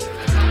position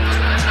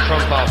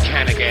from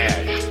volcanic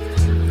ash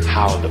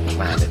how the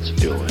planet's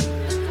doing.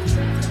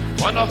 Want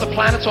to know if the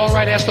planet's all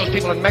right? Ask those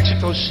people in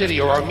Mexico City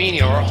or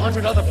Armenia or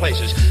 100 other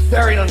places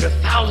buried under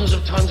thousands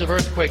of tons of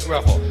earthquake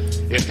rubble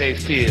if they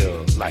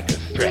feel like a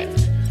threat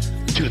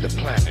to the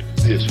planet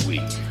this week.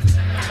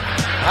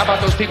 How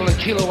about those people in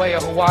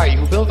Kilauea, Hawaii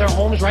who build their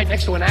homes right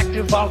next to an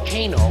active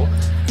volcano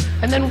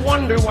and then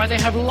wonder why they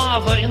have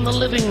lava in the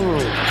living room?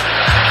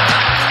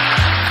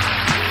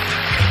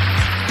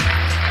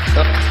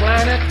 The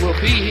planet will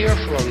be here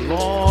for a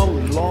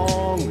long,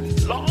 long,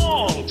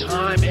 long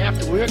time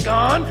after we're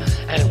gone,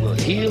 and it will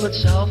heal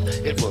itself,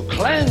 it will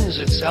cleanse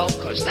itself,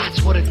 because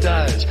that's what it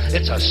does.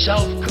 It's a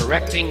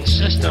self-correcting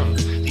system.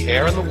 The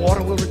air and the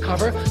water will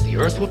recover, the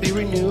earth will be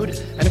renewed,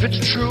 and if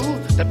it's true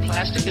that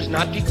plastic is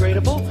not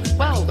degradable,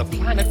 well, the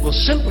planet will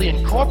simply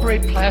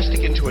incorporate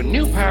plastic into a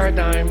new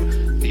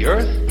paradigm, the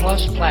earth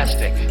plus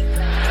plastic.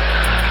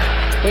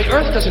 The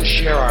earth doesn't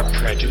share our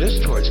prejudice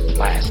towards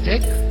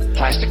plastic.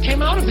 Plastic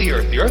came out of the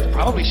earth. The earth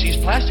probably sees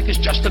plastic as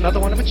just another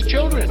one of its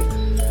children.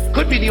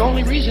 Could be the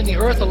only reason the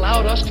earth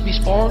allowed us to be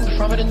spawned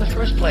from it in the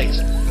first place.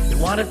 It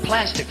wanted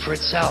plastic for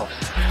itself.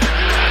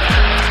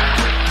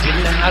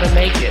 Didn't know how to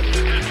make it.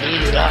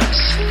 Needed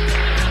us.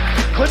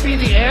 Could be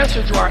the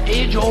answer to our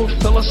age-old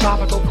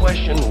philosophical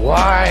question,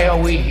 why are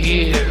we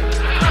here?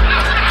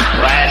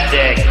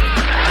 Plastic.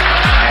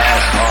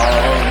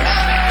 Assholes.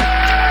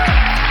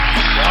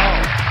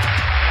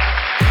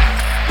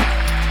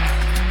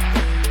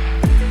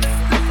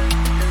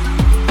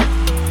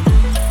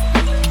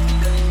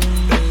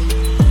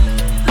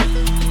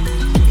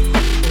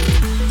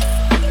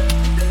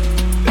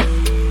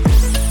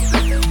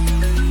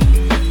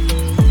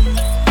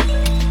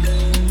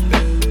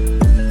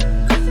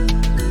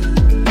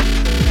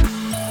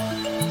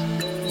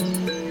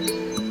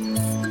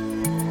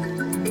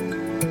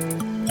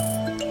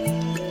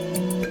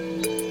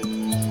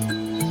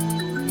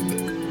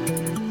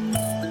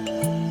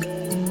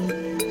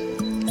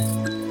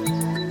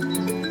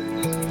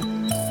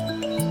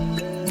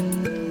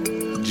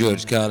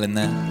 George Carlin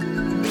there.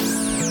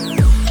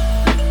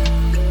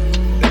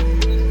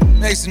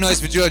 Make some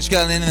noise for George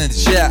Carlin in the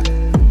chat.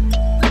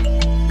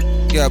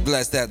 God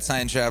bless that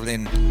time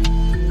traveling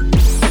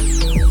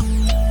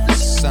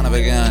son of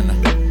a gun.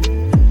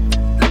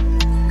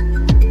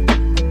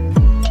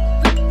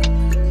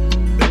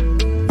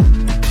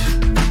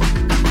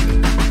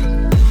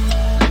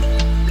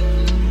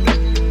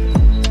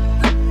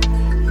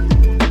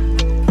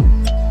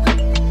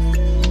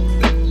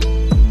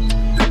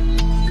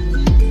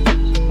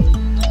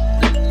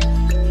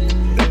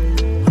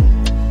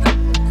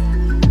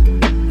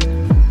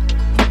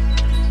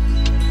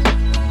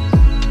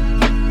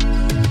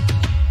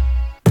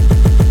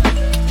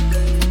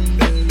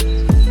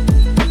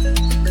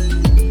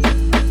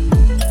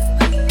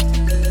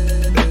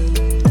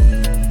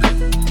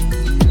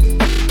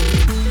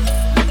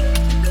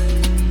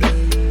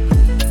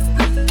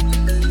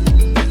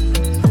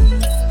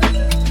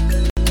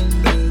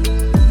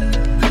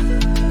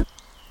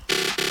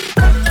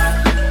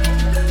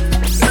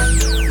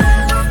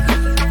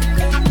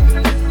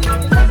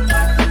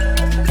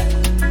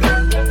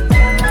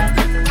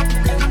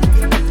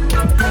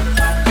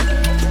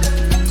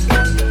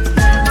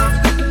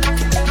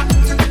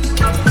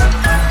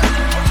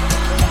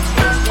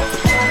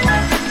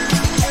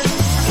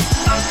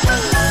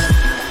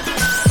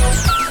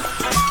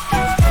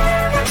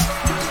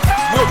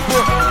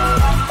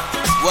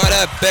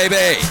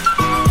 Baby,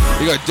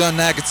 we got Don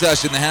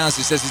Nakatosh in the house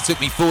who says it took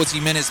me 40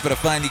 minutes, but I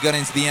finally got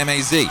into the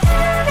MAZ.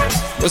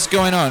 What's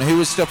going on? Who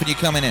was stopping you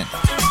coming in?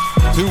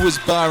 Who was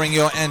barring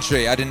your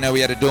entry? I didn't know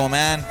we had a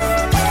doorman.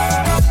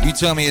 You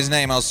tell me his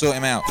name, I'll sort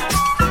him out.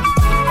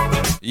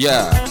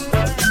 Yeah.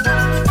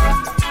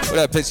 What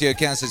up, Pitio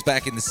Count says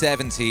back in the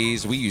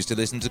 70s, we used to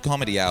listen to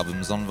comedy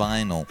albums on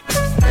vinyl.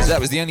 Because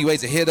that was the only way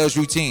to hear those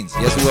routines.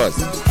 Yes, it was.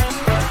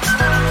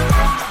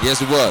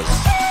 Yes, it was.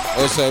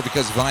 Also,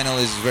 because vinyl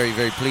is a very,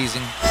 very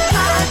pleasing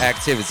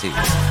activity.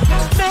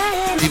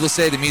 People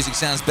say the music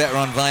sounds better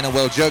on vinyl.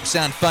 Well, jokes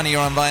sound funnier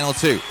on vinyl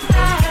too.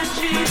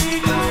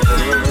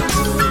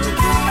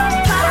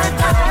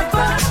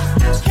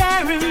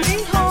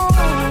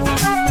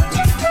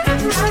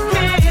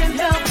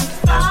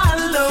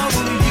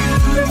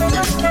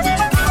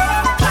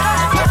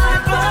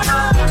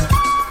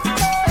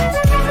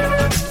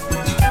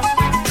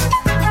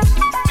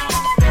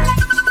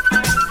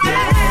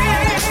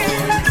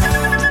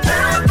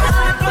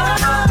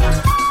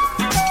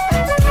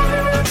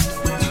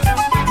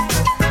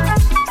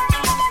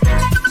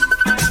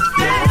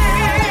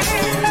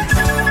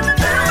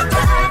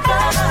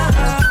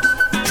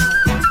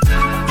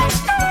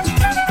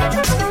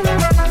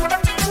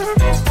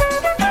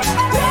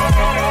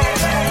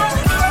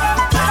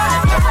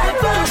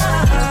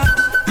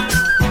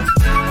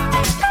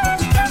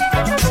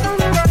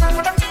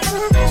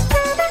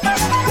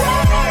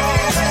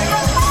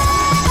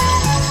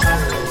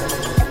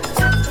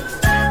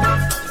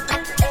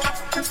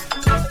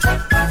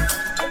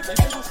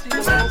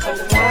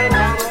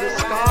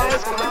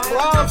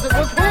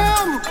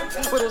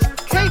 with his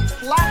cape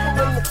flapping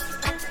in the...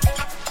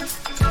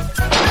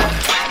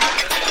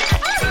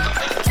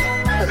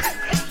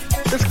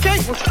 His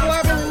cape was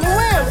flapping in the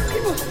wind. He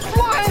was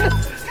flying.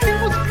 He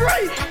was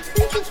great.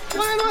 He was just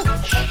flying around.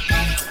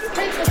 The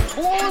cape was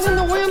blowing in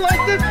the wind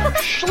like this.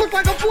 Looked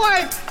like a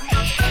flag.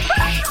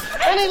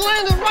 And he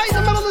landed right in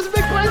the middle of this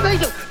big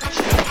plantation.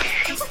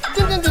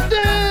 Dun, dun, dun,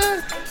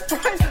 dun.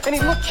 Right? And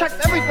he checked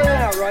everything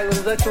out, right, with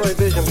his X-ray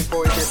vision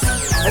before he did.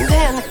 And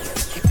then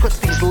he put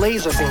these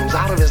laser beams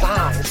out of his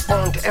eyes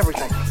onto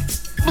everything.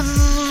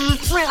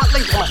 Bzzz, ran out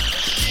laser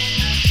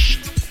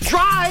beams.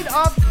 Dried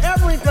up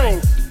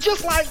everything,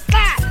 just like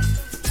that.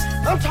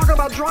 I'm talking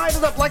about dried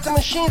it up like the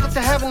machines that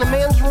they have in the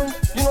men's room.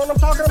 You know what I'm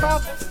talking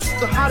about?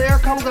 The hot air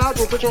comes out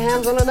and you put your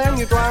hands under there and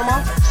you dry them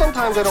off.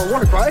 Sometimes they don't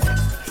work, right?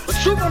 But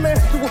Superman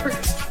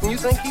works. And you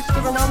think he's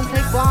sitting around and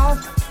take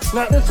bows?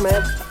 Not this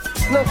man.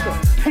 No, sir.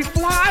 He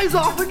flies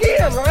off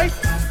again, right?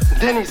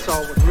 Then he saw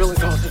what really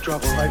caused the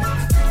trouble, right?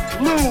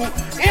 Flew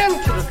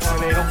into the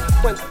tornado,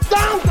 went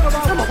down to the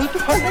bottom of the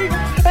tornado,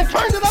 and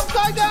turned it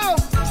upside down.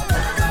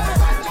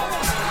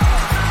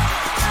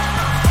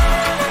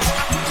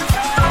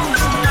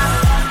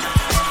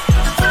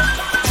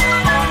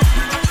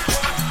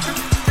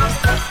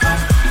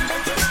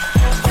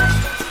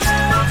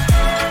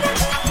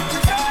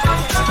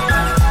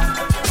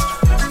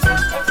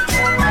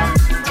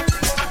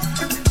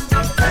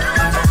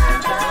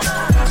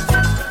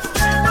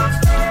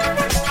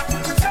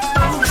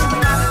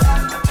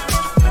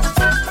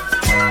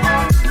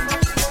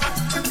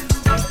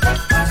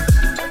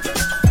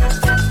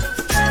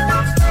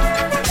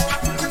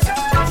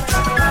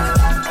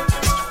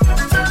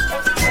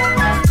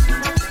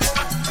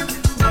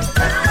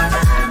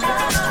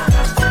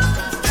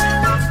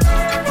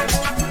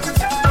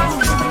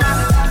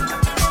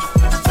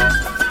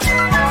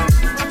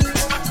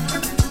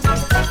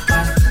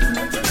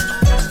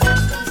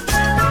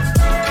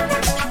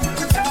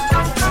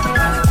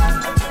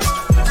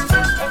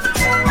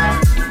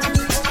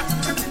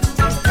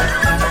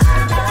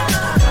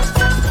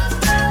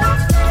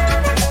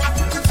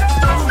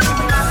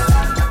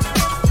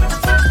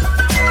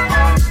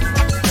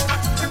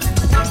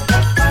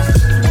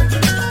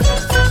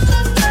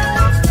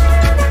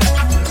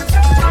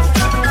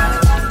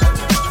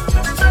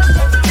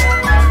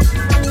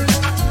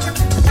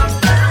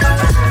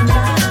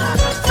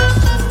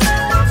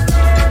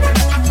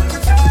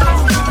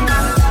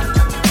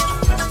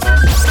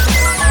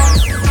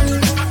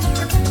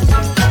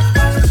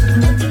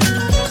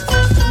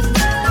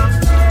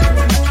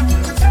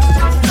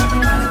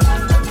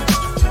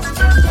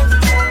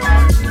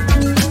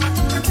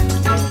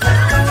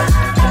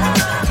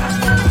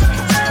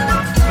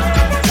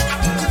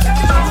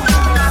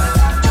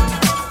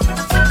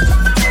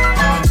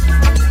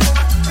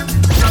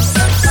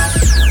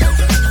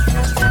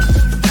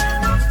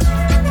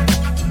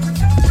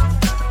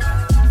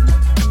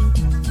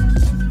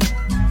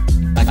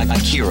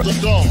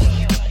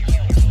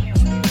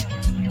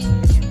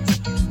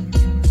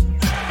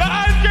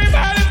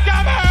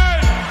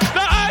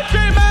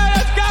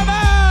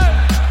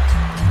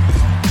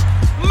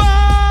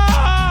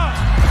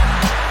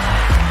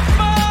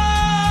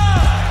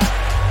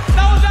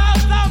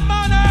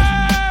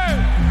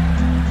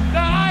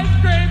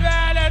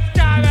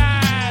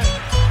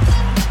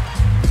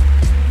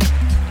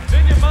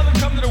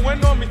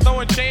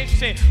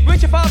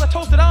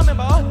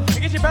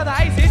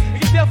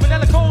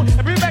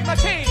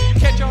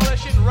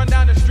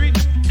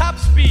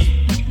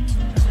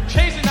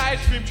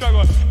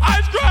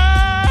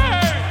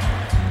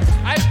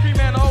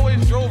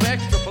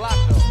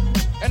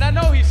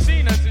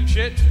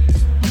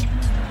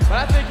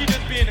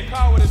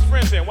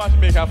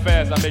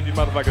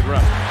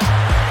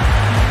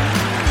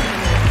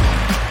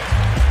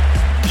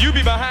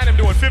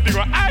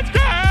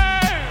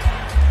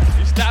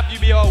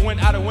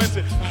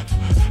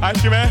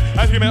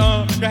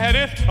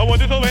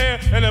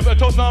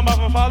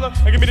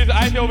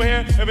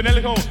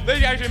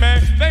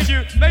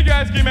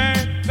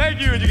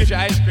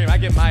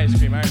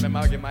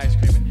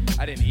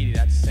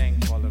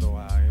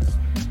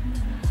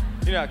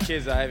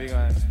 Kids are having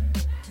one.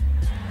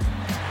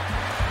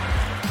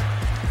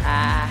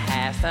 I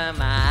had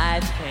some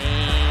ice cream.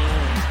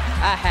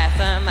 I had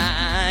some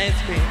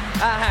ice cream.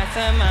 I had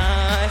some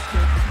ice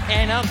cream.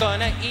 And I'm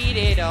gonna eat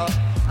it all.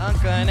 I'm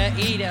gonna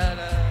eat it all.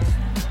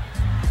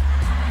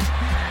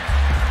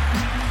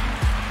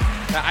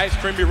 The ice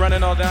cream be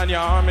running all down your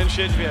arm and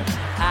shit, yeah.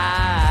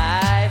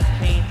 Ice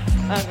cream.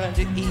 I'm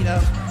gonna eat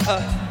all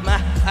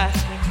my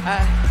ice cream.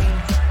 Ice cream.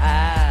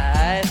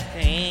 Ice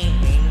cream.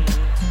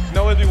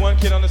 No, there's be one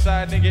kid on the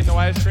side, they get no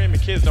ice cream,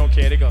 and kids don't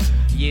care. They go,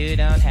 you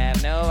don't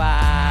have no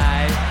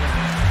ice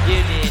cream.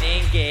 You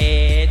didn't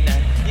get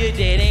none. You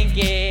didn't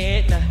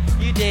get none.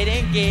 You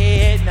didn't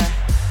get none.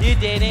 You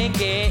didn't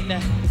get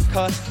none.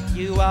 'Cause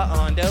you are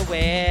on the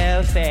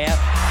welfare.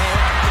 And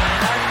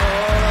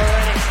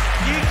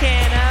you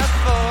can't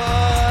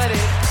afford it. You can't afford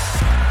it.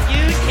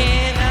 You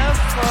can't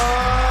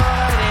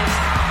afford it.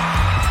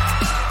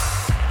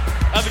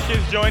 Other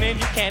kids join in,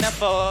 you can't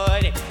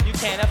afford it. You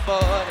can't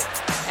afford it.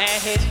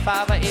 And his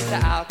father is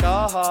an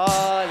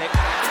alcoholic.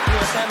 He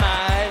wants some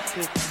ice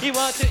cream. He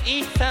wants to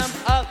eat some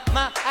of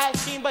my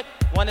ice cream, but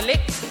wanna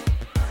lick?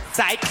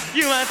 Psych.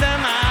 You want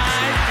some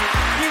ice cream?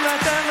 You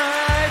want some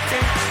ice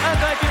cream? I'm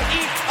going to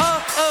eat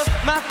all of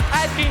my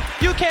ice cream.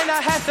 You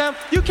cannot have some.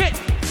 You can't.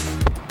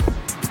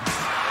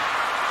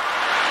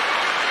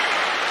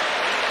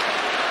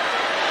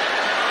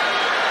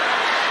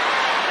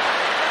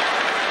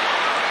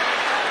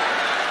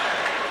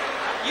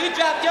 You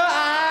dropped your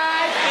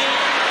ice cream.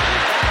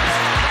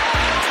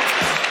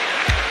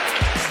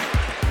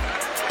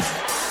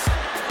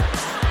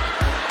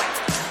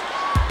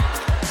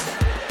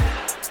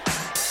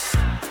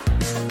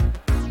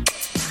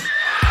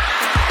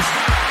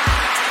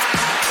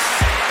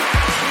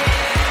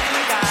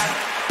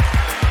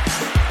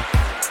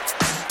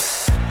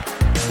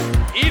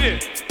 Eat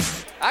it.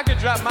 I could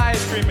drop my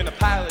ice cream in a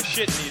pile of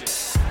shit and eat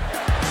it.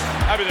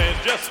 I mean,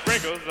 it's just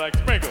sprinkles, like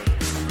sprinkles.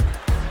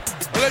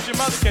 Don't let your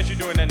mother catch you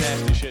doing that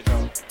nasty shit,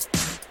 though.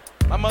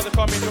 My mother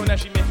caught me doing that,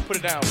 she made me put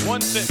it down.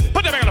 One sentence.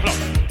 Put that back on the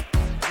floor.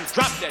 You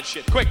drop that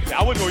shit, quick.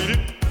 I wouldn't go eat it.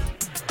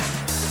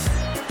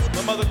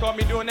 My mother caught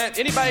me doing that.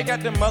 Anybody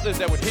got them mothers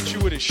that would hit you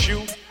with a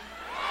shoe?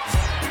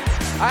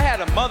 I had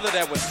a mother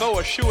that would throw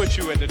a shoe at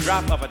you at the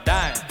drop of a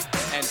dime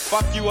and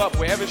fuck you up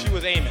wherever she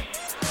was aiming.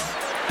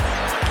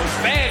 It was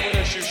bad with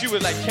her shoe. She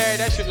would like carry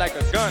that shit like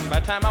a gun. By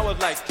the time I was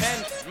like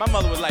 10, my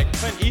mother was like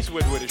Clint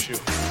Eastwood with a shoe.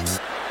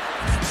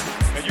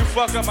 And you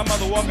fuck up, my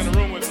mother walk in the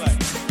room with like.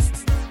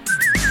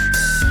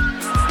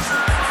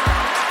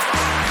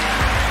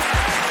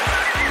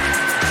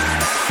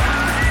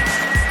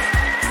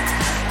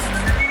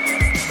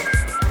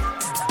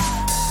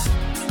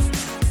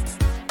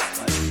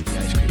 The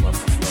ice cream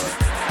off the floor.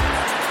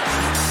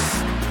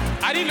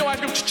 I didn't know ice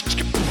cream.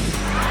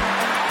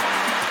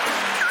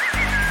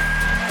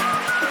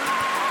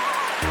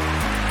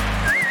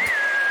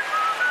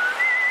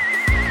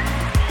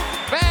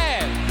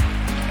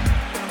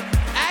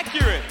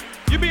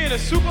 You be in a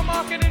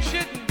supermarket and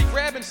shit and be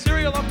grabbing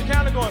cereal off the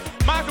counter going,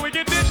 Mom, can we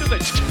get this? She's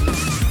like,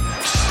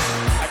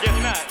 I guess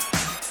not.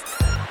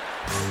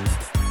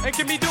 And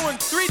can be doing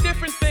 3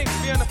 different things.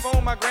 Be on the phone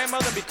with my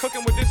grandmother and be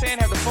cooking with this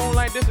hand, have the phone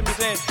like this and be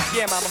saying,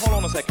 yeah, Mama, hold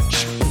on a second.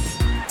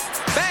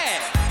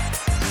 Bad.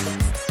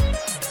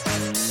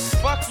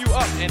 Fuck you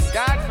up. And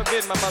God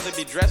forbid my mother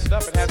be dressed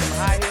up and have some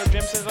high heel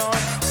Jimsons on.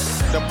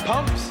 Them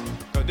pumps.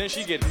 Because then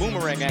she get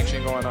boomerang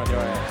action going on your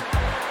ass.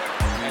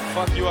 And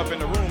fuck you up in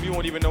the room, you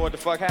won't even know what the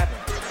fuck happened.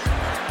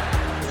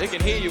 They can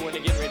hear you when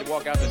they're getting ready to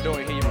walk out the door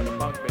and hear you on the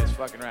bunk beds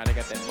fucking around. They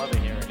got that mother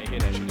here and they hear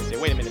that shit. They say,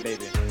 wait a minute,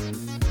 baby.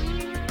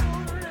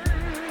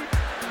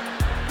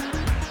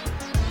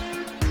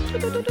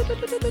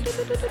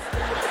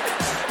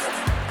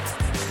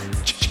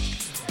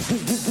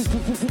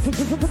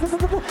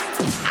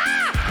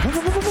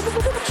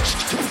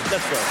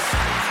 Let's go.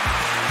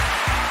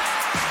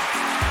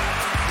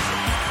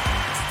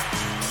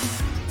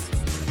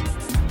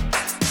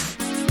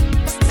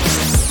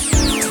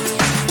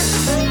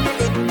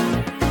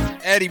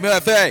 Eddie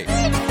Murphy.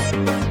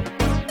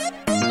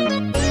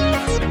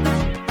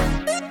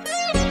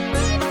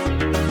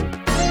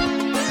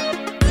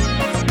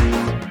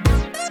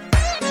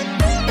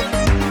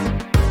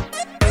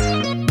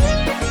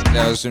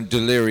 That was some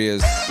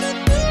delirious.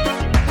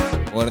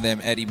 One of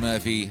them Eddie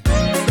Murphy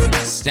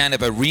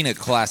stand-up arena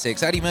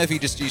classics. Eddie Murphy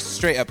just used to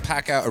straight up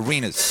pack out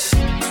arenas.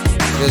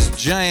 There's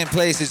giant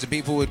places and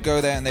people would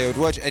go there and they would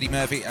watch Eddie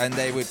Murphy and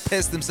they would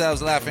piss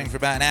themselves laughing for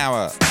about an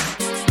hour.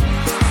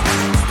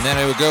 And then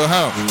they would go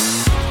home,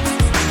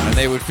 and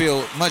they would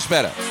feel much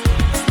better.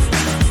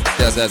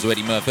 That's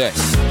Eddie Murphy.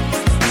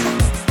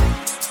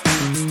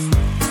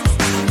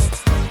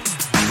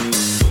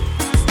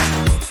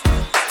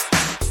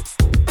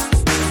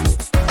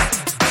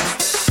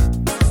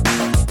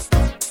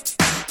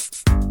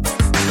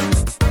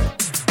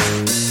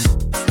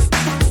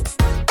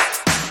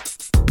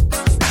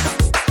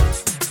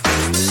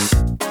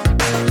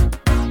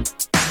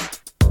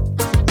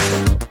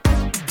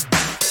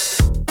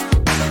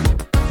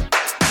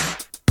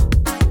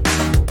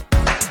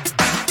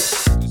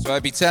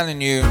 I'd be telling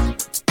you,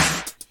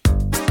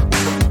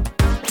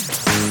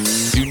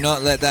 do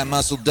not let that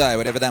muscle die,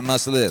 whatever that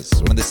muscle is.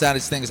 One of the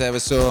saddest things I ever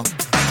saw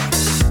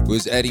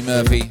was Eddie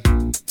Murphy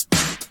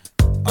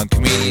on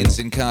Comedians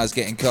in Cars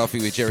Getting Coffee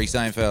with Jerry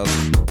Seinfeld,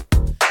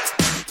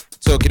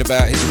 talking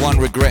about his one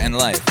regret in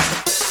life.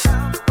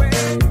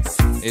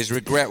 His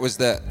regret was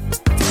that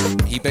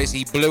he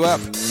basically blew up.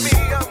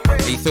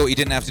 He thought he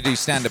didn't have to do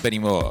stand-up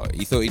anymore.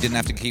 He thought he didn't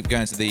have to keep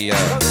going to the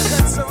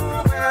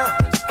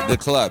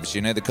clubs,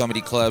 you know, the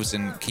comedy clubs,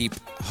 and keep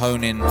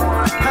honing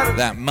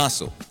that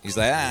muscle. He's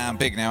like, I'm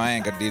big now, I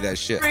ain't gonna do that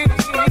shit.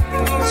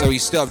 So he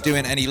stopped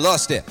doing, and he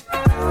lost it.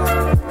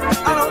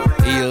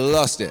 He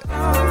lost it.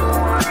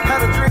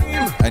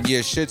 And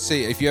you should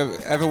see, if you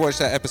ever watched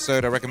that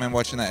episode, I recommend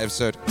watching that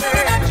episode.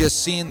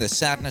 Just seeing the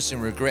sadness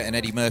and regret in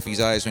Eddie Murphy's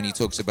eyes when he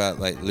talks about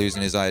like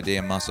losing his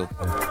idea muscle.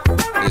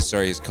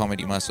 His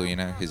comedy muscle, you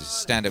know, his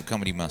stand-up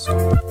comedy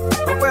muscle.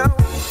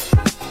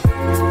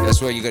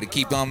 That's why you got to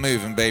keep on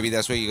moving, baby.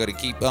 That's why you got to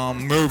keep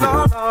on moving.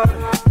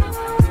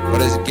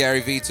 What is it?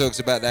 Gary Vee talks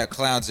about that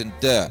clouds and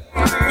dirt.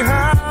 You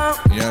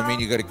know what I mean?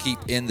 You got to keep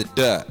in the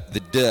dirt. The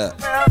dirt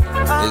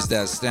is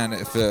that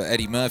stand for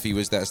Eddie Murphy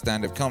was that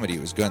stand-up comedy.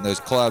 It was going to those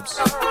clubs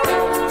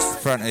in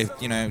front of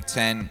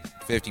 10,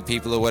 50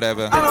 people or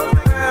whatever,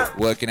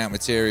 working out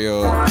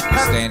material,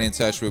 staying in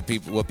touch with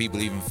people, what people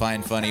even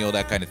find funny, all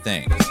that kind of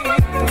thing.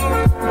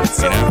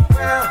 You know?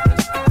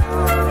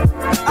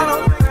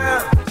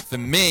 For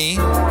me,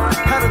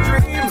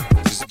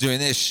 just doing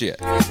this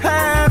shit and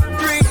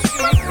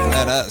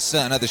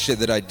certain other shit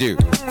that I do.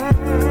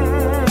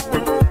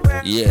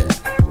 Yeah.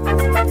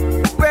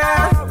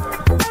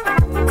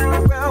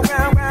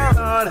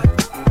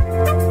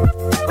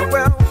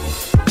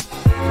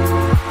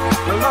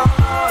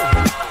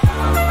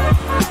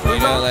 You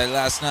know, like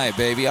last night,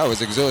 baby, I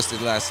was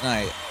exhausted last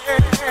night.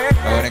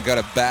 I went and got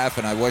a bath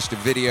and I watched a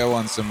video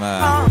on some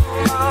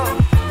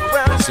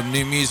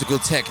new musical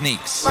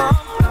techniques.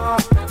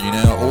 You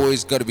know,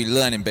 always got to be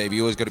learning, baby.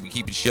 Always got to be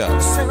keeping sharp.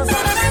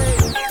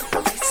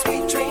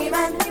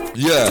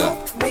 Yeah.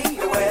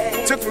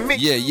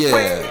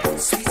 Yeah.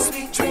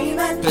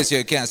 Place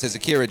your account says,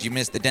 Akira, did you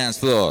miss the dance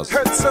floors?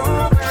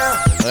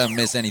 I don't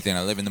miss anything.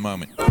 I live in the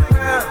moment.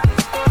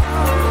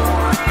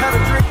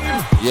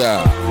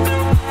 Yeah.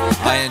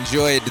 I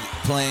enjoyed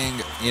playing,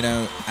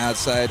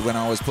 outside when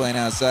I was playing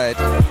outside.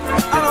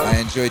 I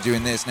enjoy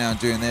doing this now. I'm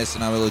doing this,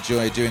 and I will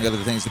enjoy doing other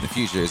things in the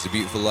future. It's a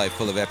beautiful life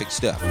full of epic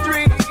stuff.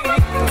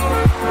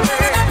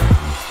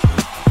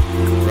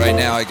 Right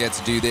now, I get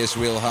to do this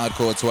real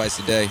hardcore twice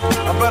a day. I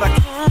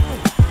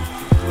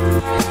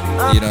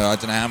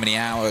don't know how many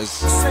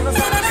hours.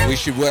 We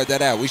should work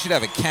that out. We should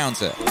have a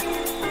counter.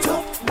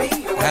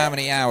 How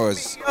many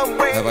hours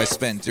have I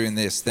spent doing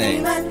this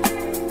thing?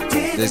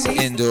 This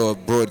indoor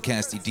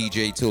broadcasty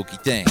DJ talky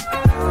thing.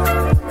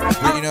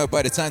 But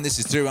by the time this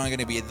is through, I'm going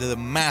to be the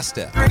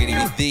master. I'm going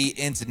to be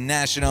the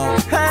international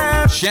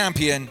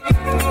champion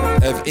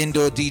of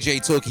indoor DJ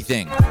talky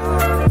thing.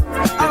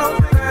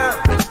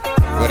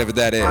 Whatever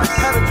that is.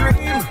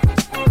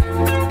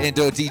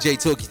 Indoor DJ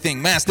talky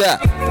thing master.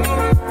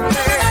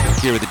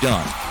 Here with the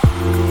Dawn.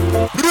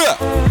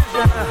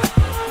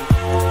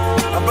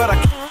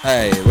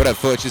 Hey, what up,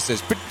 Fortress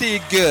says, pretty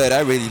good.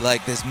 I really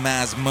like this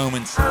Maz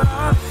moment.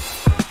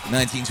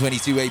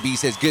 1922 AB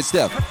says, good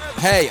stuff.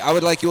 Hey, I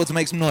would like you all to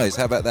make some noise.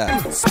 How about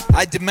that?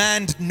 I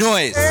demand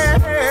noise.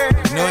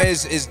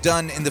 Noise is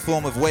done in the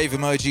form of wave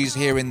emojis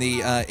here in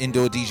the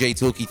indoor DJ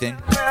talkie thing.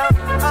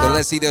 So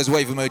let's see those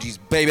wave emojis,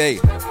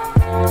 baby.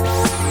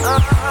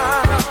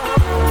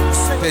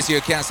 Place your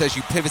account says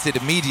you pivoted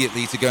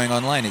immediately to going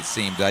online, it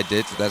seemed. I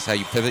did. So that's how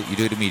you pivot. You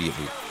do it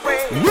immediately.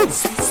 Woo.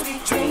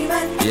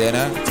 You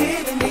know?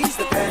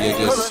 You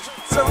just...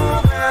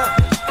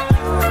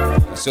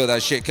 I saw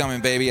that shit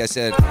coming, baby. I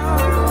said,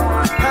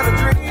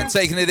 I'm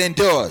taking it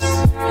indoors.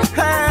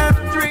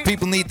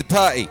 People need the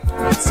party.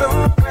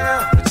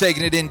 I'm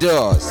taking it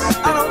indoors.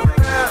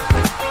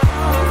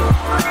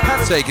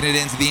 I'm taking it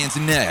into the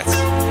internet.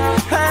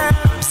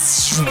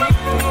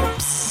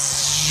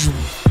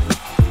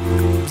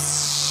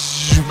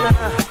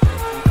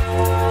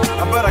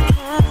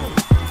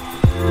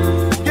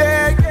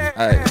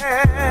 Hey.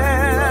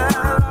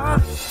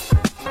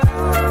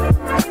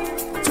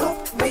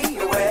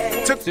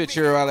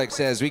 Suchiro Alex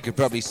says we could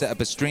probably set up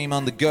a stream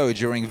on the go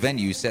during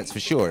venue sets for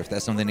sure, if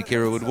that's something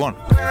Akira would want.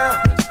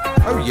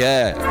 Oh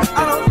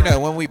yeah.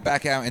 When we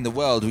back out in the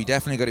world, we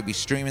definitely got to be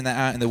streaming that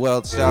out in the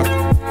world stuff.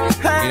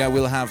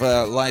 We'll have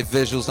live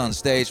visuals on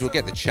stage. We'll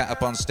get the chat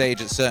up on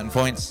stage at certain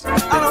points. We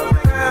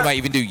might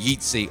even do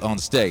Yeet Seat on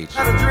stage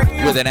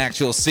with an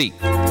actual seat.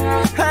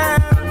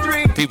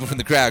 People from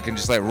the crowd can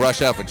just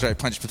rush up and try to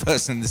punch the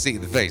person in the seat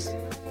in the face.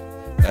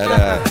 And,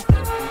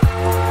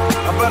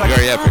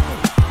 very epic.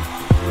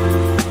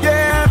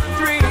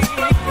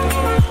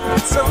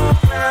 So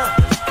now,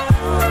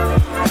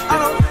 I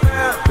don't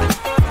care.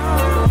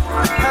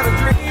 Had a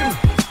dream.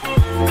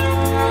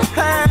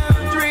 Had a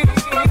dream.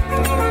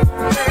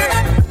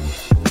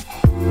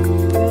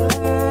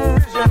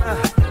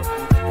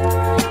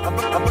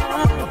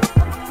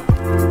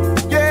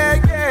 Yeah,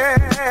 yeah.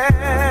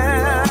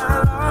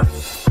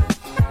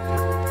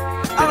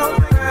 I don't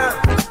care.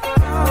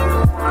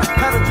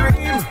 Had a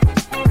dream.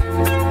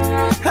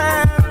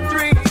 Had a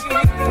dream.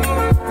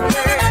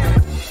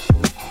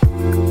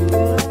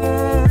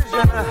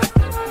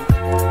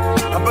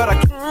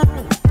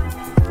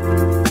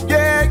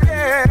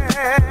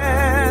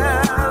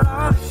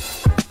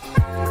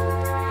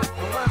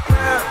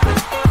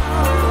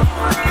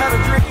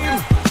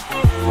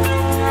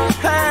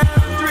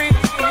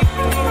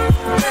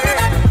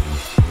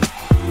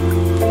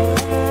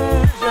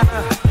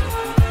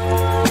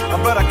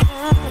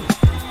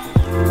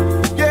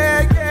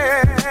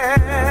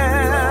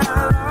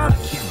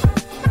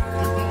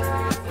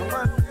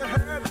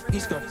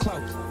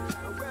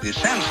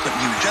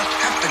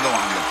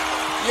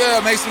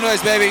 Make some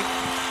noise, baby.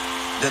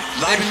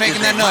 They've been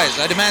making that noise.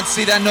 I demand to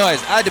see that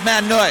noise. I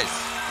demand noise.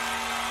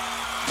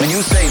 When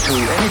you say to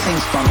anything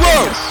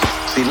spontaneous,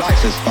 see life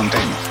is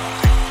spontaneous.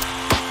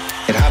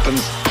 It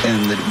happens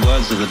in the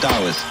words of the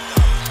Taoists,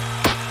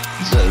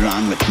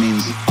 Ziran, which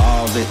means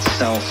of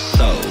itself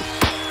so.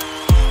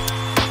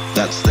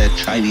 That's their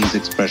Chinese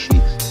expression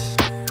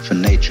for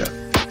nature.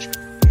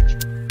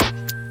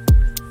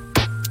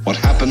 What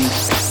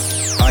happens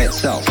by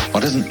itself,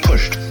 what isn't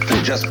pushed, but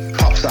it just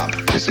pops up,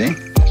 you see?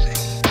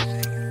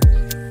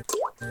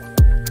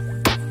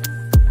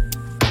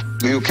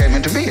 You came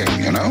into being,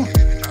 you know?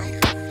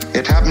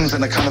 It happens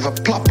in a kind of a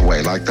plop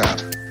way like that,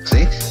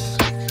 see?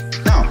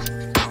 Now,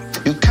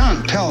 you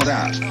can't tell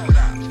that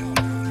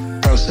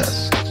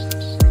process.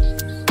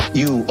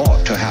 You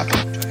ought to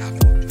happen.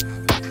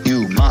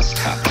 You must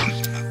happen.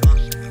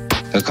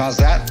 Because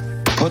that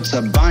puts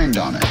a bind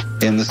on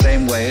it in the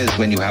same way as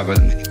when you have a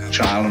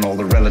child and all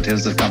the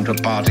relatives that come to a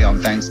party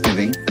on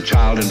Thanksgiving, the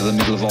child into the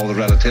middle of all the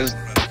relatives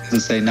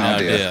and say, now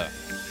dear,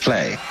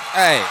 play.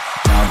 Hey.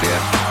 Now dear,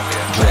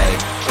 play.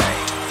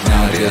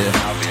 Now dear,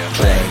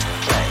 play.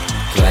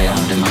 Play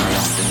on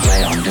demand,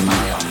 play on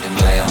demand,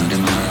 play on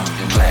demand,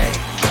 play.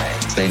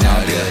 Say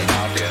now dear,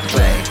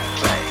 play.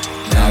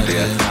 Now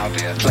dear,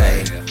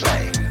 play.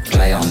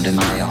 Play on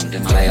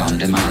demand, play on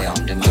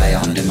demand, play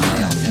on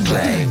demand,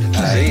 play.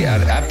 See,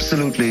 it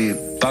absolutely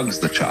bugs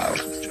the child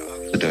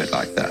to do it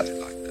like that.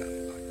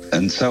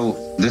 And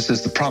so this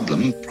is the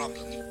problem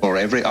for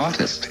every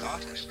artist.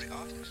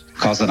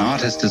 Because an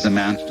artist is a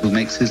man who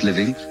makes his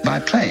living by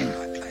playing.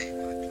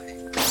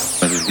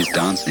 Whether he's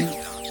dancing,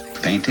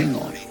 painting,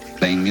 or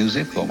playing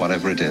music, or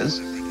whatever it is.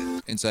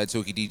 Inside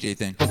Talkie DJ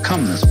thing.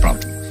 Overcome this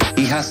problem.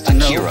 He has to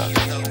know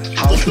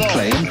how to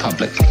play in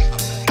public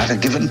at a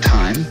given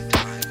time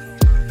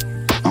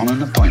on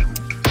an appointment.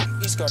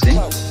 See?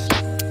 Now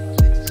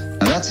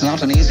that's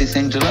not an easy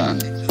thing to learn.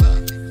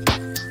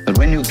 But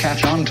when you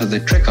catch on to the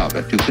trick of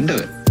it, you can do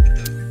it.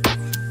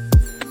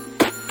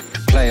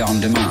 To play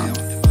on demand.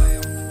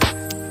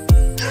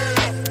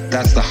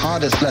 That's the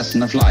hardest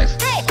lesson of life.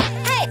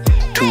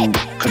 To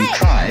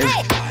contrive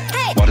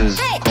what is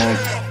called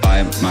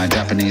by my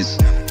Japanese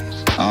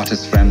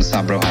artist friend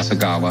Saburo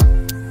Hasegawa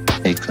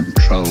a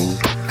controlled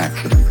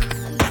accident.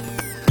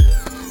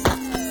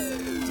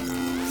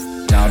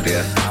 Now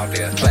dear,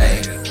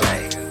 play.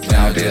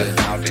 Now dear,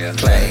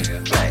 play.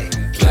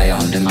 Play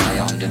on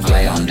demand,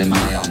 play on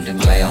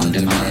demand, play on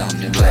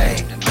demand,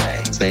 play.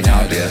 Say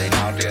now dear,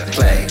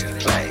 play.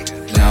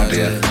 Now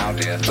dear,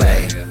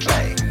 play.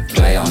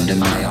 Play on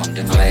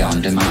demand, play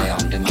on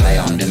demand, play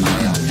on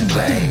demand,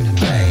 play.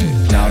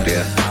 Now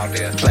dear,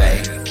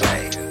 play.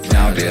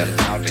 Now dear,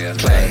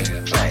 play.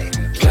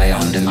 Play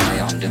on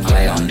demand,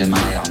 play on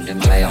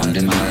demand, play on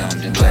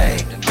demand, play.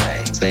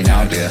 Say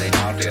now dear,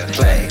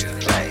 play.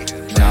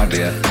 Now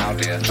dear,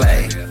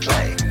 play.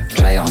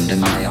 Play on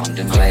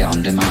demand, play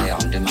on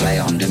demand, play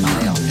on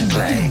demand,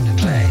 play.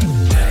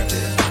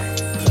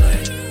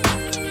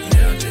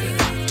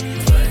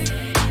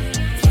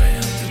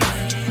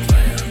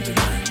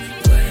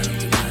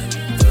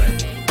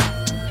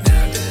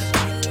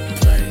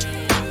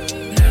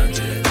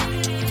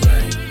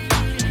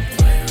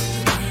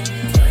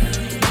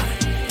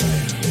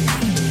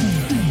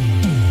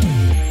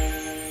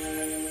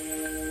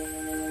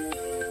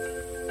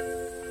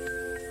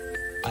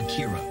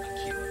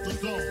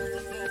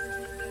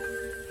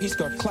 He's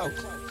got clout.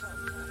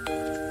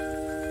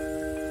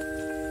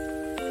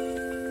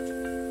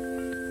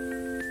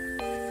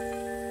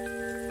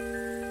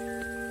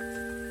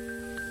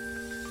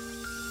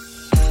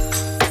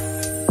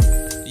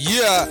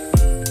 Yeah.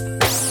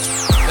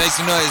 Make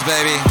some noise,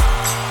 baby.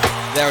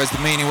 That was the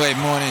Meaningwave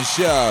morning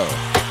show.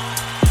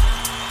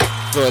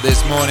 For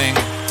this morning,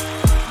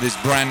 this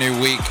brand new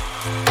week,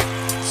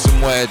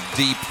 somewhere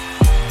deep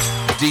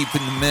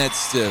in the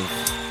midst of,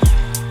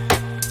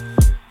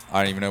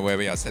 I don't even know where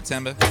we are,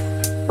 September?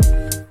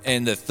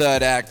 In the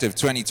third act of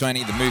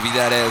 2020, the movie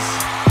that is.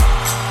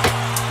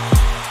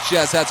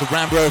 Shouts out to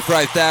Rambro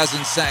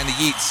 5000, sat in the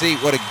Yeet seat,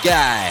 what a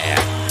guy.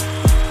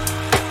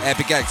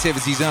 Epic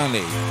activities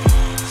only.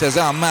 Says,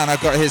 oh man, I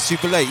got here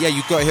super late. Yeah,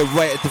 you got here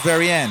right at the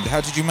very end.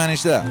 How did you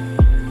manage that?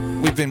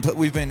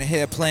 We've been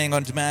here playing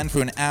on demand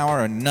for an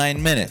hour and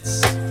 9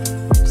 minutes.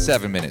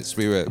 7 minutes.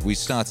 We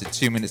started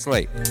 2 minutes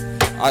late.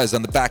 I was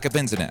on the backup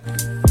internet.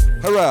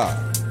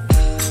 Hurrah!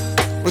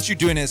 What you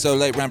doing here so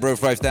late, Rambro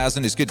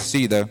 5000? It's good to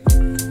see you, though.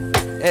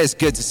 It's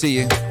good to see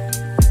you.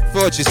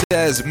 Fortune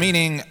says,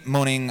 morning,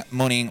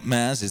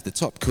 Maz is the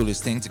top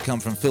coolest thing to come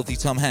from Filthy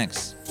Tom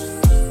Hanks.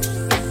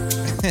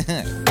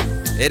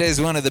 It is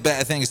one of the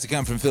better things to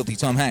come from Filthy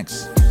Tom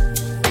Hanks.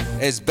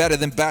 It's better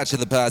than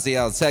Bachelor Party,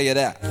 I'll tell you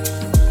that.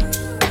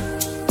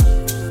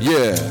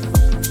 Yeah.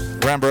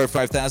 Rambro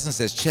 5000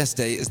 says, chest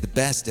day is the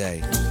best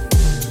day.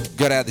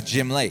 Got out of the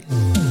gym late.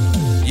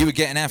 You were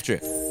getting after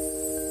it.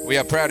 We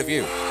are proud of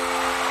you.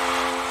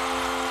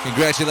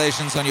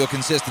 Congratulations on your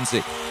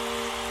consistency.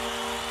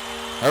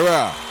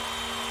 Hurrah!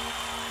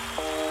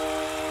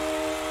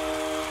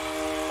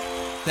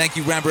 Thank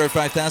you, Rambro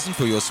 5000,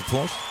 for your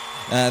support.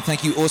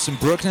 Thank you, Awesome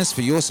Brookness, for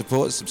your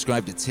support.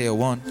 Subscribe to Tier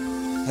 1.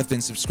 I've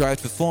been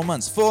subscribed for 4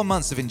 months. 4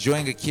 months of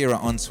enjoying Akira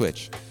on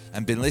Twitch.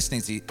 and been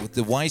listening to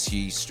the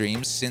YC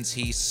streams since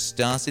he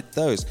started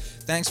those.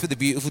 Thanks for the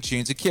beautiful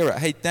tunes, Akira.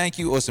 Hey, thank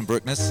you, Awesome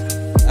Brookness.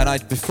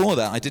 And before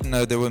that, I didn't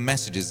know there were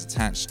messages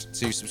attached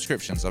to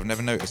subscriptions. I've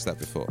never noticed that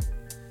before.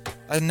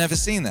 I've never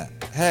seen that.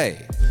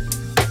 Hey.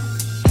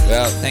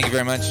 Well, thank you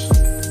very much.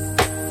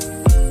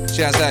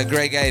 Shouts out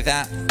Greg A.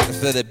 That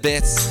for the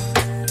bits.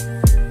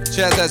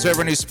 Shouts out to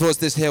everyone who supports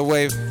this here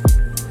wave.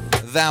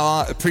 Thou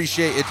art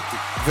appreciated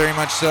very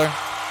much so.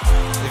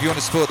 If you want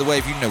to support the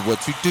wave, you know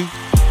what to do.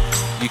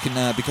 You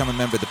can become a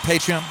member of the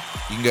Patreon.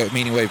 You can go to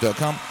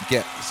meaningwave.com,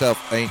 get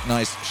yourself a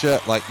nice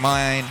shirt like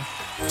mine.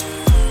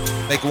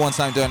 Make a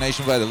one-time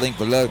donation via the link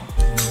below.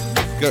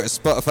 Go to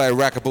Spotify,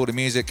 rack up all the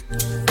music,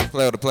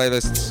 play all the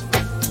playlists.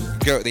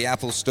 Go to the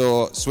Apple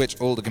Store,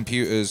 switch all the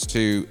computers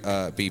to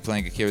be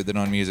playing Akira the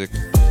Non-Music.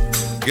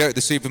 Go to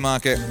the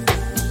supermarket,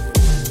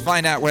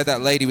 find out where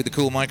that lady with the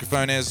cool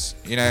microphone is.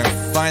 You know,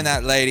 find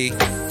that lady,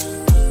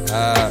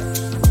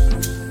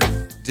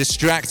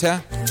 distract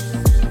her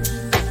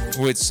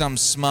with some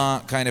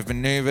smart kind of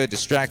maneuver,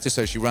 distract her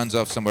so she runs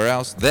off somewhere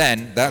else.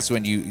 Then that's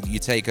when you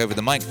take over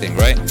the mic thing,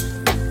 right?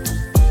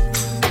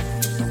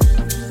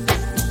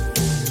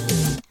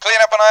 Clean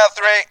up on aisle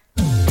 3.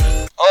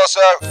 Also,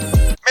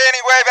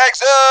 Meaningwave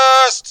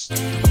exists!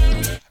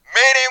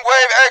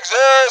 Meaningwave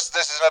exists!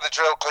 This is another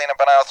drill, clean up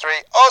on aisle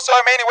 3. Also,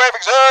 Meaningwave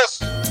exists!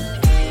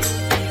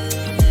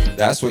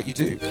 That's what you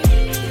do.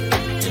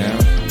 You know?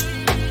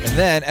 And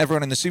then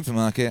everyone in the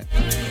supermarket,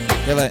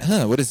 they're like,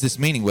 what is this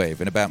Meaningwave?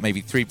 And about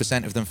maybe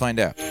 3% of them find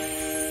out.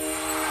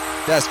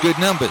 That's good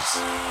numbers.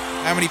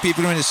 How many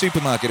people are in the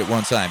supermarket at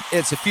one time?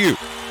 It's a few.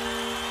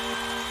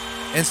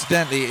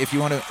 Incidentally, if you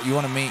want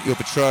to meet your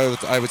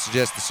betrothed, I would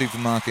suggest the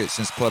supermarket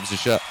since clubs are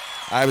shut.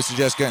 I would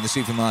suggest going to the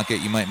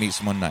supermarket. You might meet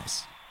someone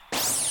nice.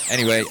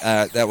 Anyway,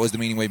 that was the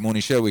Meaningwave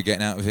Morning Show. We're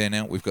getting out of here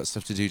now. We've got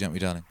stuff to do, don't we,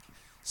 darling?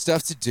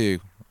 Stuff to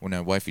do. Well,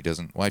 no, wifey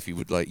doesn't. Wifey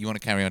would you want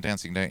to carry on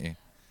dancing, don't you?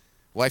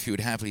 Wifey would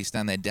happily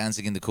stand there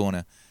dancing in the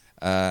corner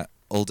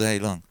all day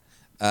long.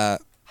 And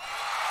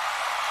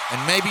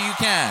maybe you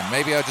can.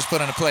 Maybe I'll just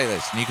put on a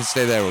playlist and you can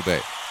stay there all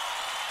day.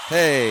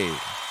 Hey.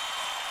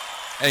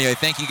 Anyway,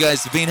 thank you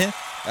guys for being here.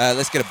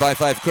 Let's get a bye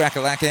five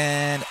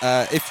crack-a-lackin'.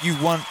 If you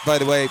want, by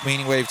the way,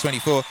 Meaningwave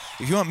 24,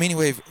 if you want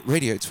Meaningwave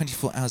Radio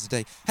 24 hours a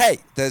day, hey,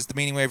 there's the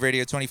Meaningwave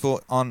Radio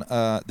 24 on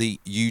the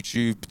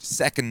YouTube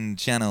second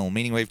channel,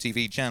 Meaningwave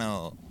TV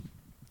channel.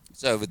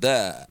 It's over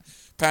there.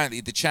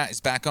 Apparently the chat is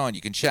back on.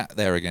 You can chat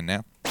there again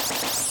now.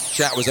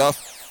 Chat was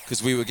off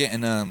because we were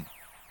getting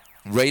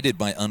raided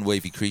by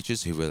unwavy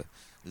creatures who were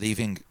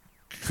leaving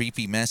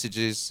creepy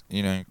messages,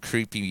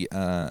 creepy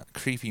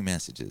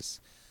messages.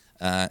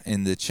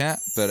 In the chat,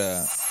 but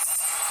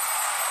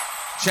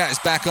chat is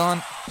back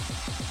on.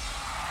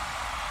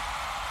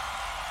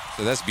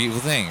 So that's a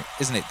beautiful thing,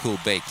 isn't it? Cool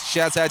baked.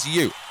 Shouts out to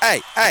you.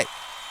 Hey.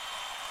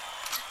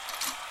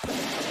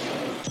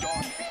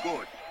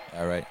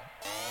 All right.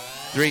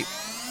 3,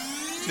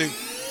 2,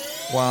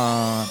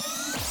 1.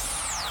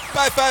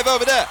 Bye 5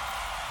 over there.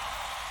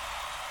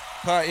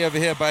 Party over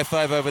here. Bye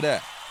 5 over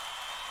there.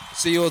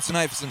 See you all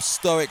tonight for some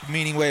stoic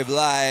Meaningwave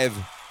live.